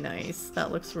 Very nice.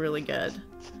 That looks really good.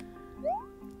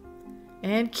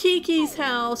 And Kiki's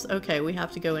house. Okay, we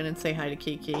have to go in and say hi to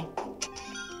Kiki.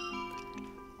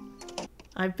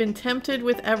 I've been tempted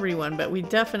with everyone, but we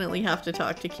definitely have to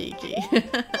talk to Kiki.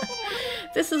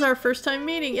 This is our first time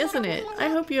meeting, isn't it? I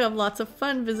hope you have lots of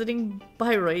fun visiting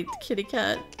Bayreuth, kitty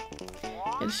cat.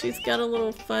 And she's got a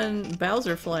little fun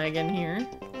Bowser flag in here.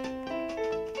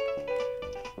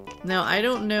 Now, I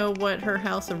don't know what her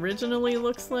house originally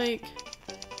looks like.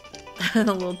 The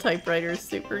little typewriter is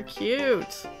super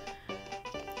cute.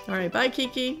 Alright, bye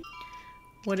Kiki.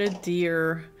 What a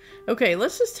dear. Okay,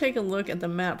 let's just take a look at the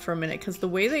map for a minute, because the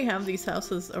way they have these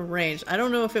houses arranged, I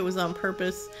don't know if it was on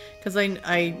purpose, because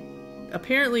I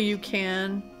apparently you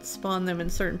can spawn them in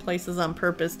certain places on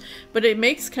purpose, but it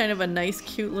makes kind of a nice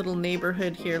cute little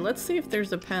neighborhood here. Let's see if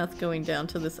there's a path going down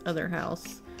to this other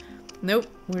house. Nope,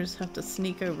 we just have to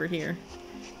sneak over here.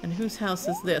 And whose house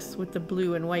is this with the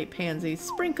blue and white pansies?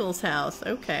 Sprinkle's house.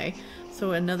 Okay,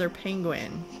 so another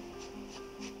penguin.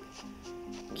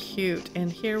 Cute.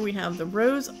 And here we have the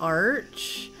rose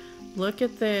arch. Look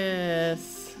at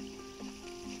this.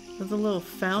 There's a little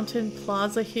fountain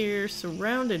plaza here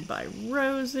surrounded by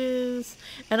roses.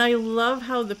 And I love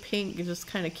how the pink is just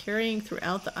kind of carrying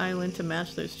throughout the island to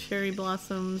match those cherry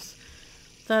blossoms.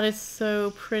 That is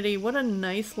so pretty. What a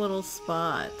nice little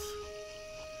spot.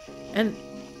 And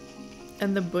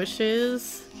the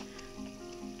bushes,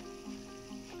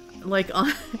 like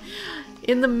on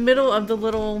in the middle of the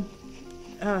little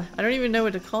I don't even know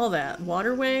what to call that.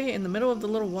 Waterway? In the middle of the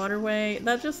little waterway.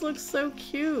 That just looks so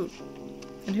cute.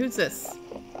 And who's this?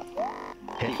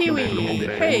 Kiwi!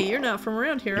 Hey, you're not from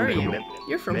around here, are you?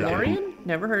 You're from Lorien?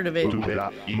 Never heard of it.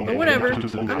 But whatever.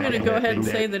 I'm gonna go ahead and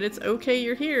say that it's okay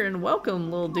you're here and welcome,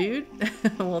 little dude.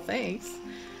 Well, thanks.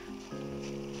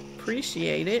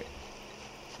 Appreciate it.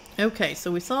 Okay, so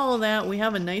we saw all that. We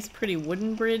have a nice pretty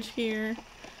wooden bridge here.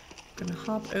 I'm gonna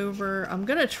hop over. I'm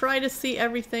gonna try to see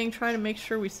everything, try to make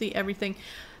sure we see everything.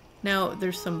 Now,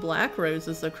 there's some black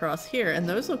roses across here, and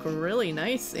those look really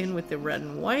nice in with the red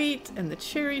and white and the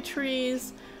cherry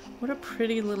trees. What a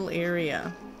pretty little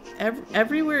area.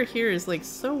 Everywhere here is like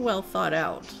so well thought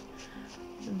out.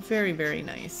 Very, very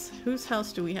nice. Whose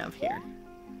house do we have here?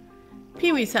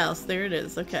 Pee-wee's house. There it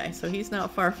is. Okay, so he's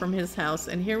not far from his house.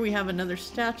 And here we have another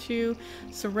statue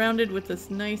surrounded with this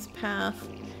nice path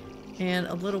and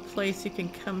a little place you can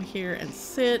come here and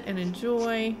sit and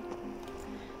enjoy.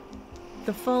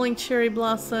 The falling cherry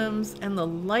blossoms and the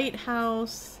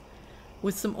lighthouse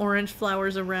with some orange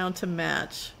flowers around to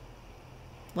match.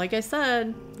 Like I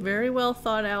said, very well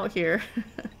thought out here.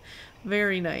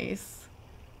 Very nice.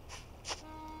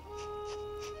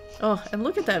 Oh, and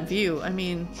look at that view. I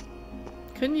mean,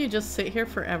 couldn't you just sit here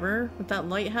forever with that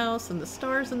lighthouse and the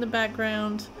stars in the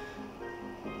background?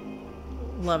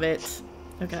 Love it.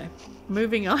 Okay,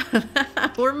 moving on.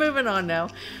 We're moving on now.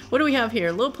 What do we have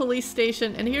here? Little police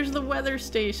station, and here's the weather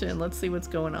station. Let's see what's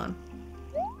going on.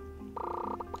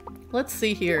 Let's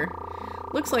see here.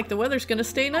 Looks like the weather's gonna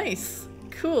stay nice.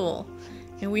 Cool.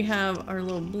 And we have our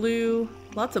little blue,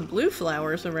 lots of blue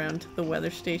flowers around the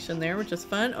weather station there, which is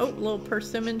fun. Oh, little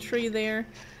persimmon tree there.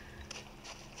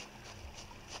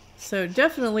 So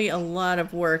definitely a lot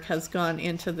of work has gone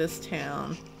into this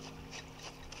town.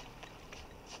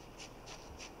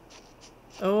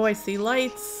 Oh, I see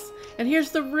lights. And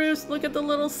here's the roost. Look at the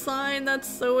little sign. That's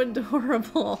so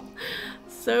adorable.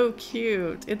 So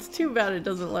cute. It's too bad it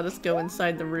doesn't let us go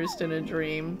inside the roost in a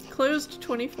dream. Closed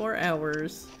 24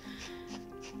 hours.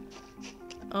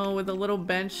 Oh, with a little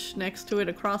bench next to it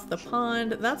across the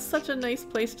pond. That's such a nice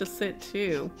place to sit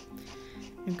too.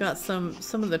 We've got some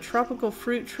of the tropical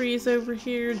fruit trees over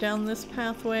here down this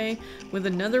pathway with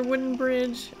another wooden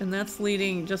bridge, and that's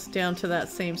leading just down to that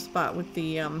same spot with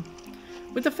the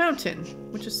fountain,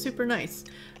 which is super nice.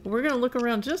 We're gonna look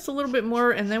around just a little bit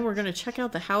more, and then we're gonna check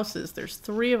out the houses. There's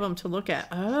 3 of them to look at.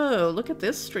 Oh, look at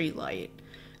this street light.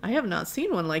 I have not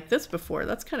seen one like this before.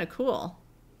 That's kind of cool.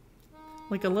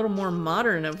 Like a little more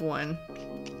modern of one.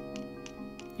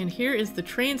 And here is the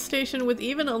train station with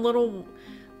even a little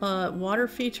water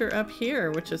feature up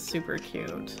here, which is super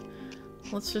cute.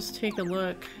 Let's just take a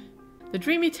look. The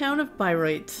dreamy town of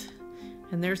Bayreuth.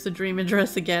 And there's the dream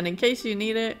address again in case you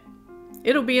need it.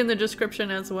 It'll be in the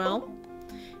description as well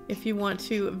if you want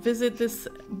to visit this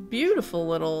beautiful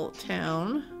little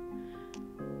town.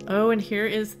 Oh, and here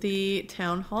is the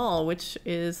town hall, which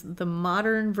is the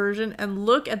modern version. And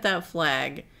look at that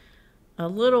flag. A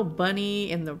little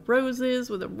bunny in the roses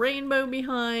with a rainbow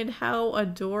behind. How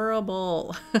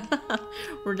adorable.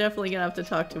 We're definitely gonna have to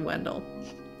talk to Wendell.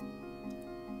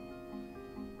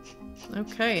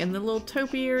 Okay, and the little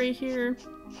topiary here.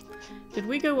 Did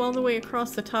we go all the way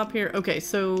across the top here? Okay,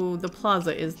 so the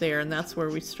plaza is there, and that's where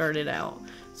we started out.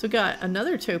 So got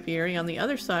another topiary on the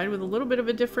other side with a little bit of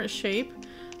a different shape.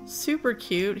 Super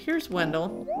cute. Here's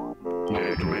Wendell.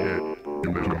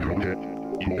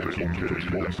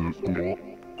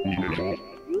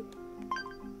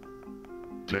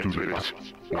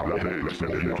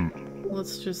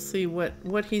 Let's just see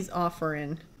what he's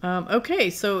offering. Okay,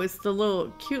 so it's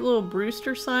the cute little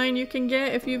Brewster sign you can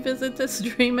get if you visit this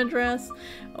dream address,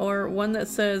 or one that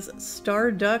says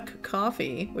Star Duck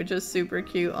Coffee, which is super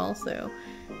cute also.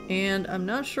 And I'm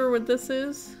not sure what this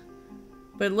is,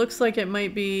 but it looks like it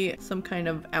might be some kind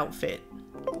of outfit.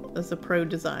 That's a pro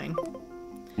design.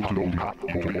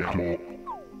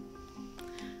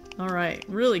 Alright,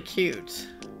 really cute.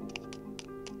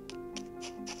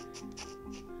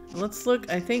 Let's look.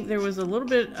 I think there was a little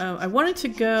bit... I wanted to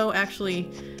go actually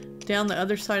down the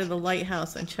other side of the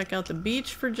lighthouse and check out the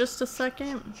beach for just a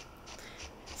second.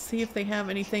 See if they have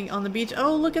anything on the beach.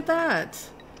 Oh, look at that!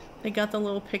 They got the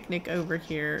little picnic over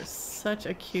here. Such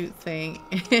a cute thing.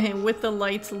 With the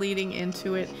lights leading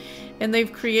into it. And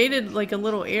they've created like a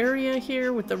little area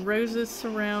here with the roses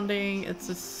surrounding. It's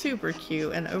just super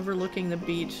cute and overlooking the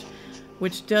beach,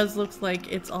 which does look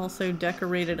like it's also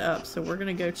decorated up. So we're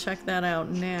gonna go check that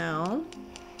out now.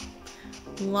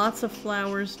 Lots of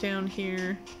flowers down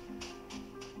here.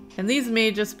 And these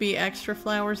may just be extra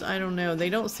flowers, I don't know. They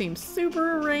don't seem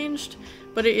super arranged,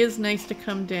 but it is nice to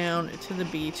come down to the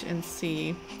beach and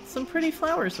see some pretty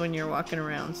flowers when you're walking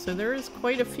around. So there is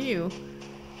quite a few.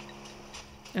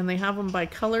 And they have them by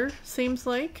color, seems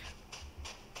like.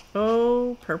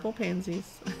 Oh, purple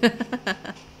pansies.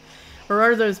 Or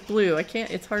are those blue? I can't,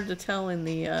 it's hard to tell in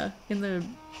the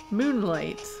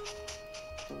moonlight.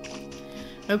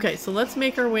 Okay, so let's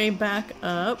make our way back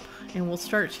up and we'll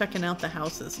start checking out the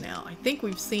houses now. I think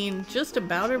we've seen just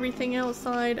about everything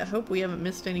outside. I hope we haven't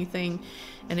missed anything.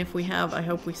 And if we have, I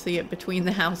hope we see it between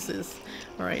the houses.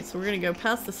 Alright, so we're gonna go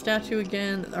past the statue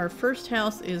again. Our first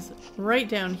house is right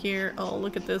down here. Oh,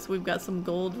 look at this. We've got some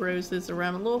gold roses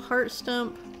around a little heart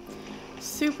stump.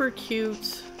 Super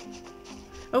cute.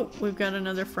 Oh, we've got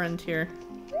another friend here.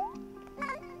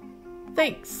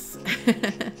 Thanks.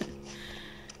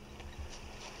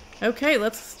 Okay,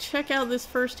 let's check out this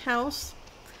first house.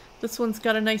 This one's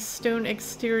got a nice stone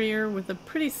exterior with a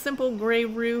pretty simple gray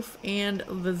roof and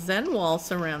the Zen wall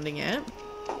surrounding it.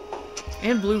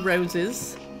 And blue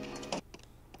roses.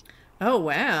 Oh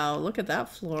wow, look at that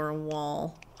floral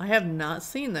wall. I have not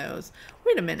seen those.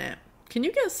 Wait a minute. Can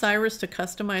you get Cyrus to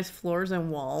customize floors and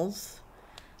walls?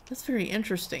 That's very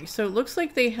interesting. So it looks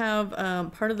like they have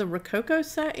part of the Rococo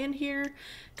set in here,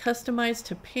 customized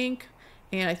to pink.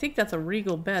 And I think that's a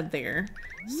regal bed there.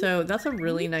 So that's a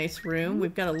really nice room.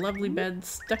 We've got a lovely bed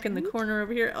stuck in the corner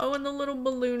over here. Oh, and the little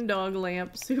balloon dog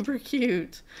lamp. Super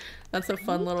cute. That's a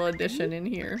fun little addition in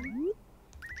here.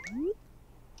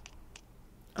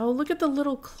 Oh, look at the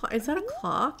little clock. Is that a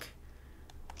clock?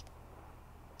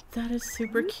 That is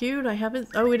super cute. I haven't...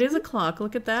 Oh, it is a clock.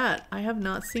 Look at that. I have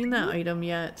not seen that item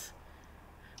yet.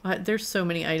 There's so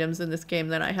many items in this game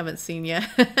that I haven't seen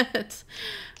yet.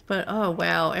 But, oh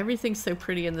wow, everything's so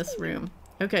pretty in this room.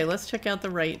 Okay, let's check out the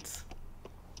rights.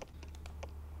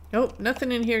 Oh,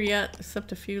 nothing in here yet,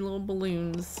 except a few little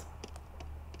balloons.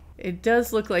 It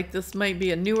does look like this might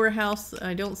be a newer house.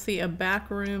 I don't see a back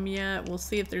room yet. We'll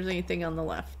see if there's anything on the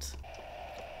left.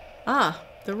 Ah,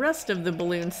 the rest of the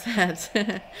balloon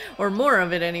set. Or more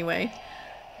of it anyway.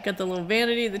 Got the little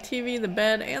vanity, the TV, the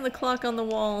bed, and the clock on the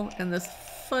wall, and this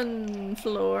fun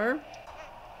floor.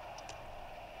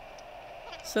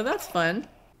 So that's fun.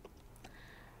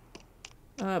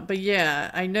 But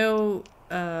yeah, I know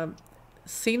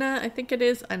Sina, I think it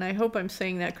is, and I hope I'm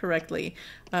saying that correctly,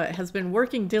 has been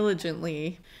working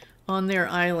diligently on their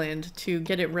island to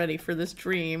get it ready for this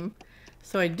dream.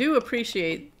 So I do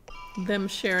appreciate them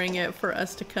sharing it for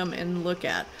us to come and look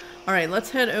at. Alright, let's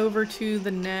head over to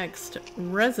the next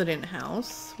resident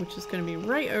house, which is going to be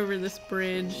right over this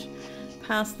bridge,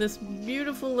 past this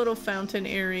beautiful little fountain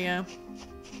area.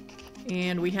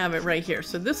 And we have it right here.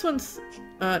 So this one's,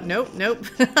 nope.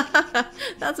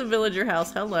 That's a villager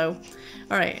house. Hello.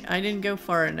 All right, I didn't go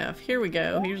far enough. Here we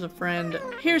go. Here's a friend.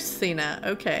 Here's Sina.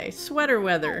 Okay, sweater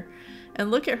weather.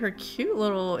 And look at her cute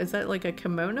little, is that like a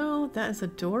kimono? That is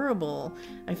adorable.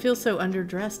 I feel so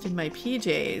underdressed in my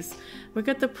PJs. We've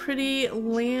got the pretty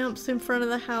lamps in front of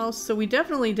the house. So we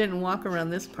definitely didn't walk around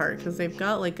this part because they've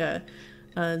got like a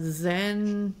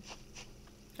Zen...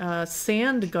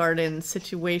 sand garden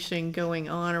situation going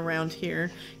on around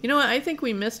here. You know what? I think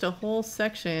we missed a whole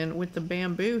section with the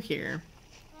bamboo here.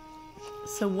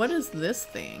 So what is this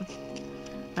thing?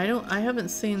 I haven't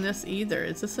seen this either.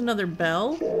 Is this another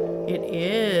bell? It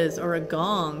is, or a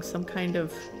gong, some kind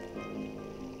of...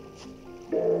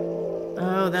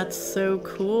 Oh, that's so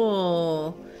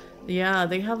cool. Yeah,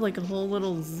 they have like a whole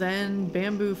little Zen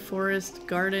bamboo forest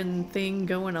garden thing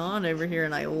going on over here,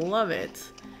 and I love it.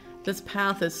 This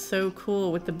path is so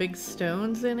cool with the big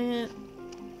stones in it.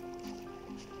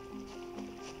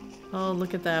 Oh,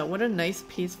 look at that. What a nice,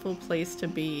 peaceful place to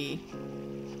be.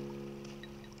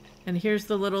 And here's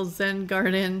the little Zen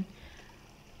garden.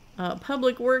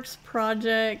 Public Works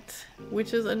Project,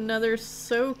 which is another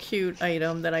so cute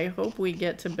item that I hope we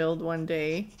get to build one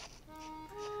day.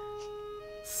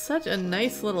 Such a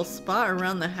nice little spot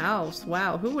around the house.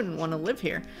 Wow, who wouldn't want to live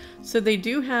here? So they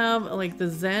do have like the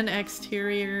Zen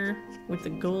exterior with the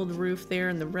gold roof there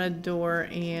and the red door,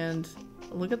 and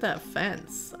look at that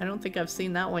fence. I don't think I've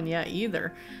seen that one yet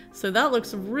either. So that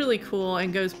looks really cool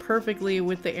and goes perfectly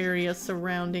with the area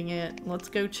surrounding it. Let's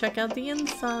go check out the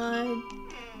inside.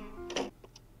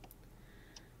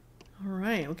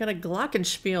 Alright, we've got a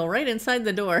glockenspiel right inside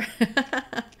the door.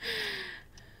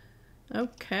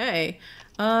 Okay.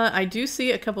 I do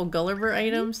see a couple Gulliver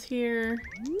items here.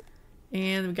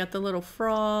 And we've got the little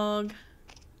frog.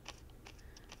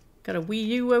 Got a Wii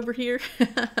U over here.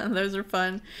 Those are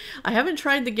fun. I haven't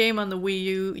tried the game on the Wii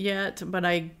U yet, but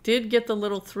I did get the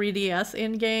little 3DS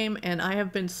in-game, and I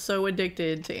have been so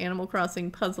addicted to Animal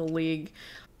Crossing Puzzle League.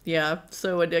 Yeah,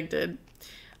 so addicted.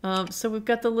 So we've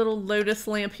got the little lotus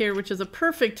lamp here, which is a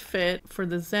perfect fit for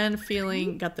the Zen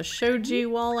feeling. Got the shoji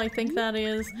wall, I think that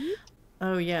is.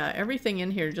 Oh yeah, everything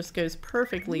in here just goes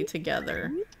perfectly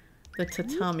together. The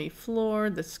tatami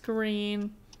floor, the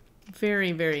screen.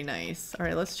 Very, very nice.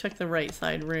 Alright, let's check the right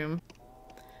side room.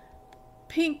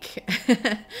 Pink.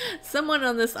 Someone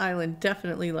on this island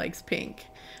definitely likes pink.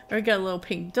 Alright, got a little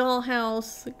pink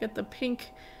dollhouse. Got the pink...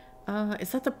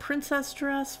 is that the princess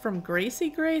dress from Gracie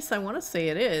Grace? I want to say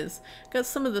it is. Got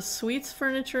some of the sweets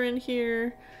furniture in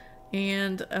here.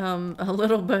 And a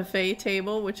little buffet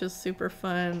table, which is super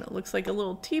fun. It looks like a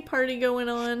little tea party going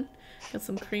on. Got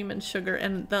some cream and sugar.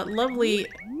 And that lovely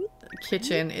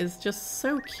kitchen is just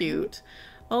so cute.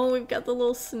 Oh, we've got the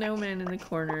little snowman in the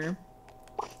corner.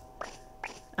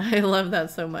 I love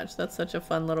that so much. That's such a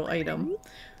fun little item.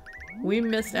 We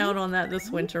missed out on that this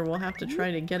winter. We'll have to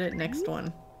try to get it next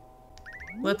one.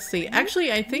 Let's see.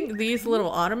 Actually, I think these little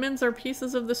ottomans are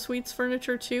pieces of the sweets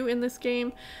furniture too in this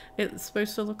game. It's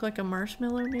supposed to look like a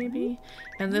marshmallow maybe.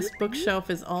 And this bookshelf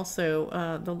is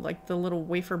also the little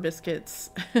wafer biscuits.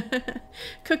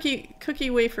 cookie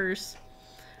wafers.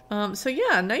 So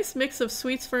yeah, nice mix of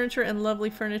sweets furniture and lovely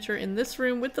furniture in this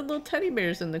room with the little teddy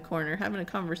bears in the corner having a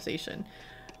conversation.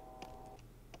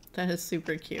 That is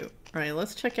super cute. Alright,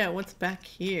 let's check out what's back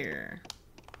here.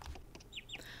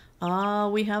 Ah,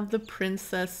 we have the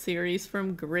Princess series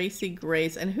from Gracie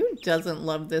Grace, and who doesn't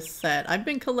love this set? I've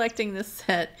been collecting this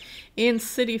set in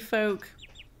City Folk.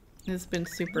 It's been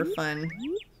super fun.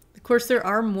 Of course, there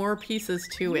are more pieces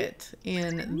to it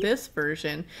in this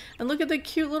version. And look at the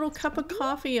cute little cup of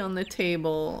coffee on the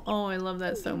table. Oh, I love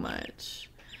that so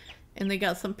much. And they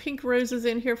got some pink roses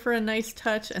in here for a nice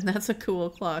touch, and that's a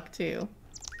cool clock too.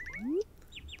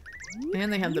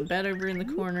 And they have the bed over in the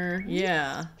corner.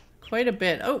 Yeah. Quite a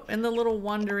bit. Oh, and the little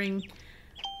wandering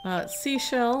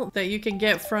seashell that you can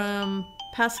get from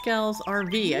Pascal's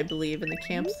RV, I believe, in the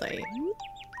campsite.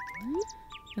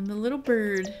 And the little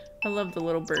bird. I love the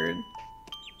little bird.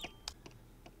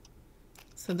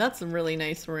 So that's a really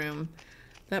nice room.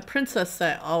 That princess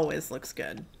set always looks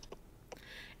good.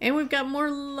 And we've got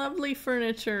more lovely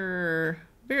furniture.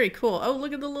 Very cool. Oh,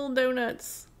 look at the little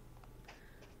donuts.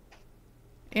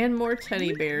 And more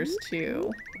teddy bears, too.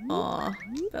 Aw,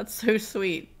 that's so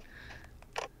sweet.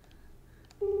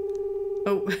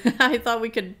 Oh, I thought we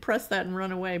could press that and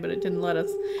run away, but it didn't let us.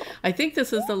 I think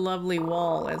this is the lovely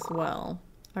wall as well.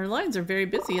 Our lines are very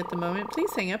busy at the moment.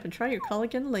 Please hang up and try your call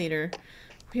again later.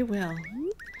 We will.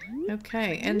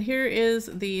 Okay, and here is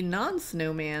the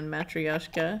non-snowman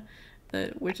Matryoshka,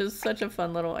 which is such a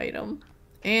fun little item.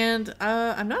 And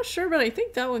I'm not sure, but I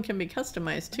think that one can be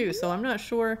customized too. So I'm not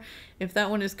sure if that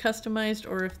one is customized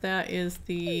or if that is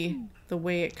the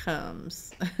way it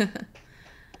comes.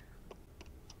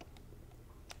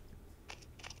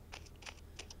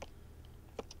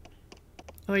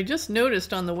 Oh, I just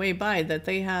noticed on the way by that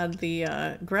they had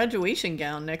the graduation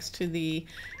gown next to the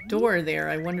door there.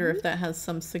 I wonder if that has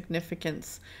some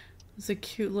significance. It's a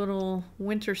cute little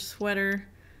winter sweater.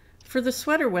 For the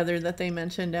sweater weather that they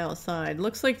mentioned outside.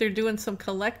 Looks like they're doing some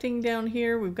collecting down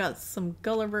here. We've got some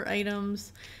Gulliver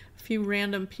items, a few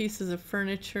random pieces of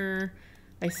furniture.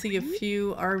 I see a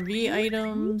few RV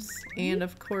items, and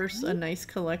of course a nice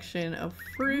collection of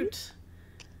fruit.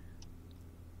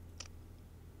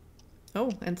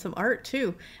 Oh, and some art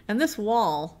too. And this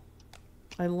wall.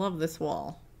 I love this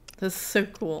wall. This is so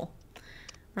cool.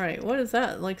 Alright, what is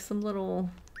that? Like some little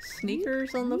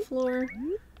sneakers on the floor?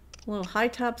 Little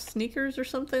high-top sneakers or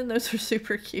something? Those are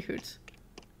super cute.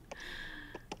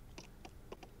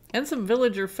 And some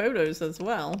villager photos as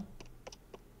well.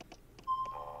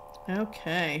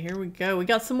 Okay, here we go. We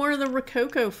got some more of the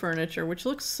Rococo furniture, which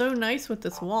looks so nice with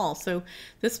this wall. So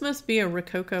this must be a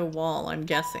Rococo wall, I'm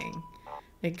guessing.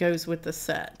 It goes with the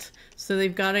set. So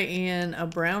they've got it in a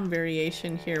brown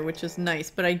variation here, which is nice.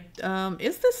 But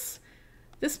this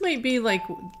might be like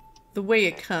the way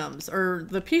it comes, or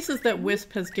the pieces that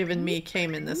Wisp has given me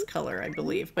came in this color, I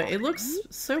believe. But it looks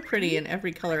so pretty in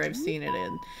every color I've seen it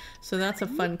in. So that's a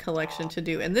fun collection to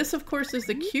do. And this, of course, is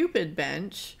the Cupid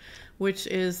bench, which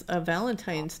is a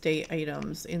Valentine's Day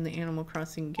items in the Animal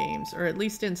Crossing games, or at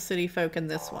least in City Folk in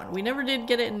this one. We never did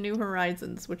get it in New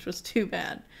Horizons, which was too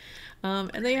bad.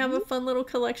 And they have a fun little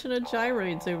collection of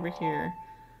gyroids over here.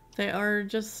 They are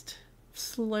just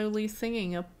slowly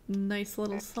singing a nice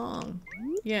little song.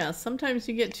 Yeah, sometimes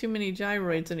you get too many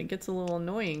gyroids and it gets a little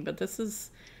annoying, but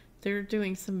they're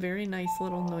doing some very nice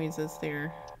little noises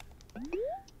there.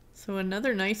 So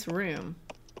another nice room.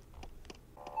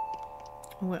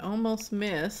 Oh, I almost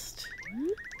missed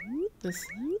this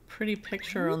pretty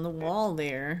picture on the wall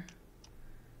there.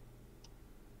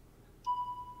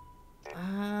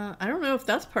 I don't know if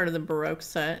that's part of the Baroque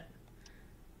set,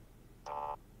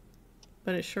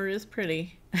 but it sure is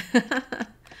pretty.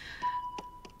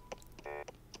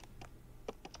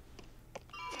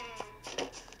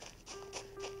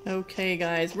 Okay,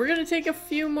 guys, we're gonna take a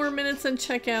few more minutes and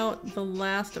check out the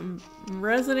last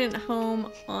resident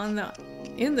home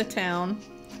in the town.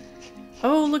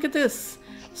 Oh, look at this.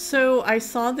 So I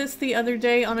saw this the other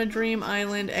day on a Dream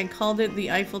Island and called it the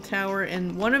Eiffel Tower,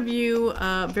 and one of you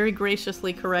very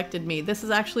graciously corrected me. This is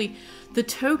actually the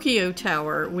Tokyo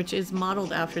Tower, which is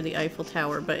modeled after the Eiffel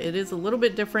Tower, but it is a little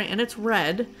bit different, and it's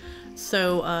red,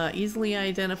 so easily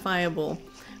identifiable.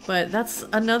 But that's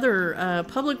another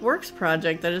public works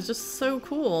project that is just so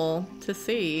cool to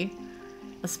see,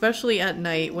 especially at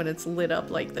night when it's lit up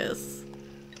like this.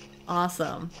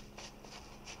 Awesome.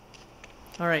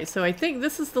 Alright, so I think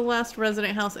this is the last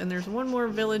resident house, and there's one more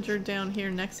villager down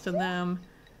here next to them.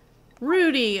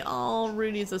 Rudy! Oh,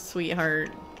 Rudy's a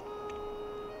sweetheart.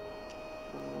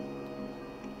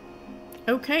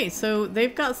 Okay, so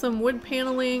they've got some wood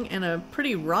paneling and a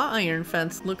pretty wrought iron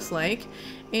fence, looks like,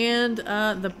 and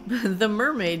the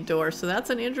mermaid door. So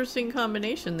that's an interesting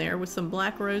combination there with some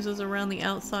black roses around the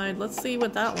outside. Let's see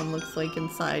what that one looks like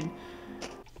inside.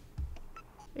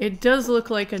 It does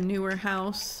look like a newer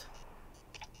house.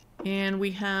 And we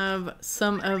have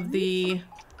some of the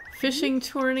fishing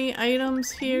tourney items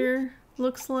here,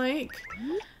 looks like.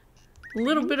 A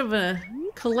little bit of a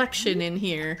collection in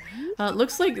here.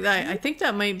 Looks like I think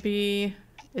that might be...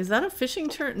 Is that a fishing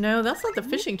tourney? No, that's not the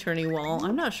fishing tourney wall.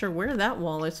 I'm not sure where that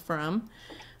wall is from.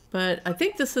 But I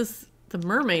think this is the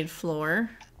mermaid floor.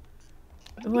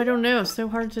 Oh, I don't know. So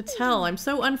hard to tell. I'm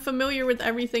so unfamiliar with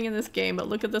everything in this game. But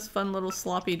look at this fun little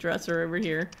sloppy dresser over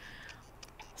here.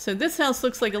 So this house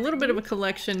looks like a little bit of a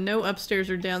collection. No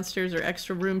upstairs or downstairs or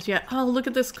extra rooms yet. Oh, look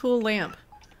at this cool lamp.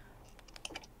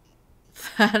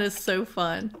 That is so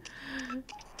fun.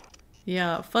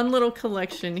 Yeah, fun little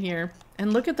collection here.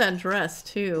 And look at that dress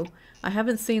too. I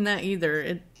haven't seen that either.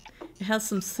 It has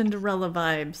some Cinderella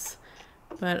vibes.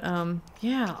 But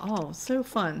yeah, oh, so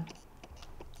fun.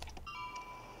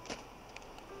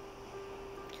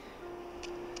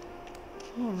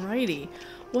 Alrighty.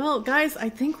 Well, guys, I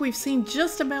think we've seen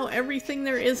just about everything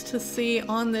there is to see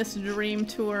on this dream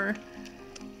tour.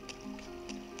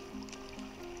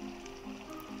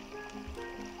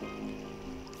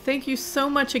 Thank you so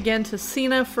much again to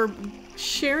Sina for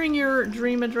sharing your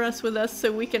dream address with us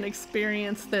so we can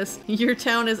experience this. Your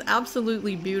town is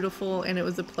absolutely beautiful, and it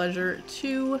was a pleasure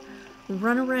to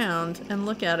run around and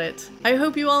look at it. I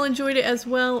hope you all enjoyed it as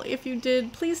well. If you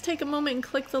did, please take a moment and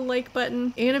click the like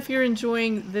button. And if you're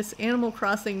enjoying this Animal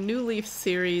Crossing New Leaf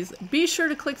series, be sure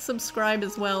to click subscribe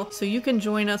as well so you can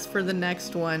join us for the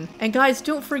next one. And guys,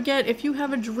 don't forget, if you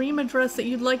have a dream address that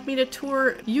you'd like me to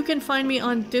tour, you can find me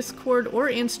on Discord or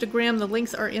Instagram. The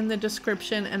links are in the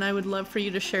description, and I would love for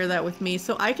you to share that with me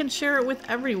so I can share it with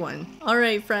everyone.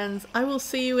 Alright friends, I will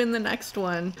see you in the next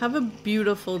one. Have a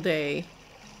beautiful day.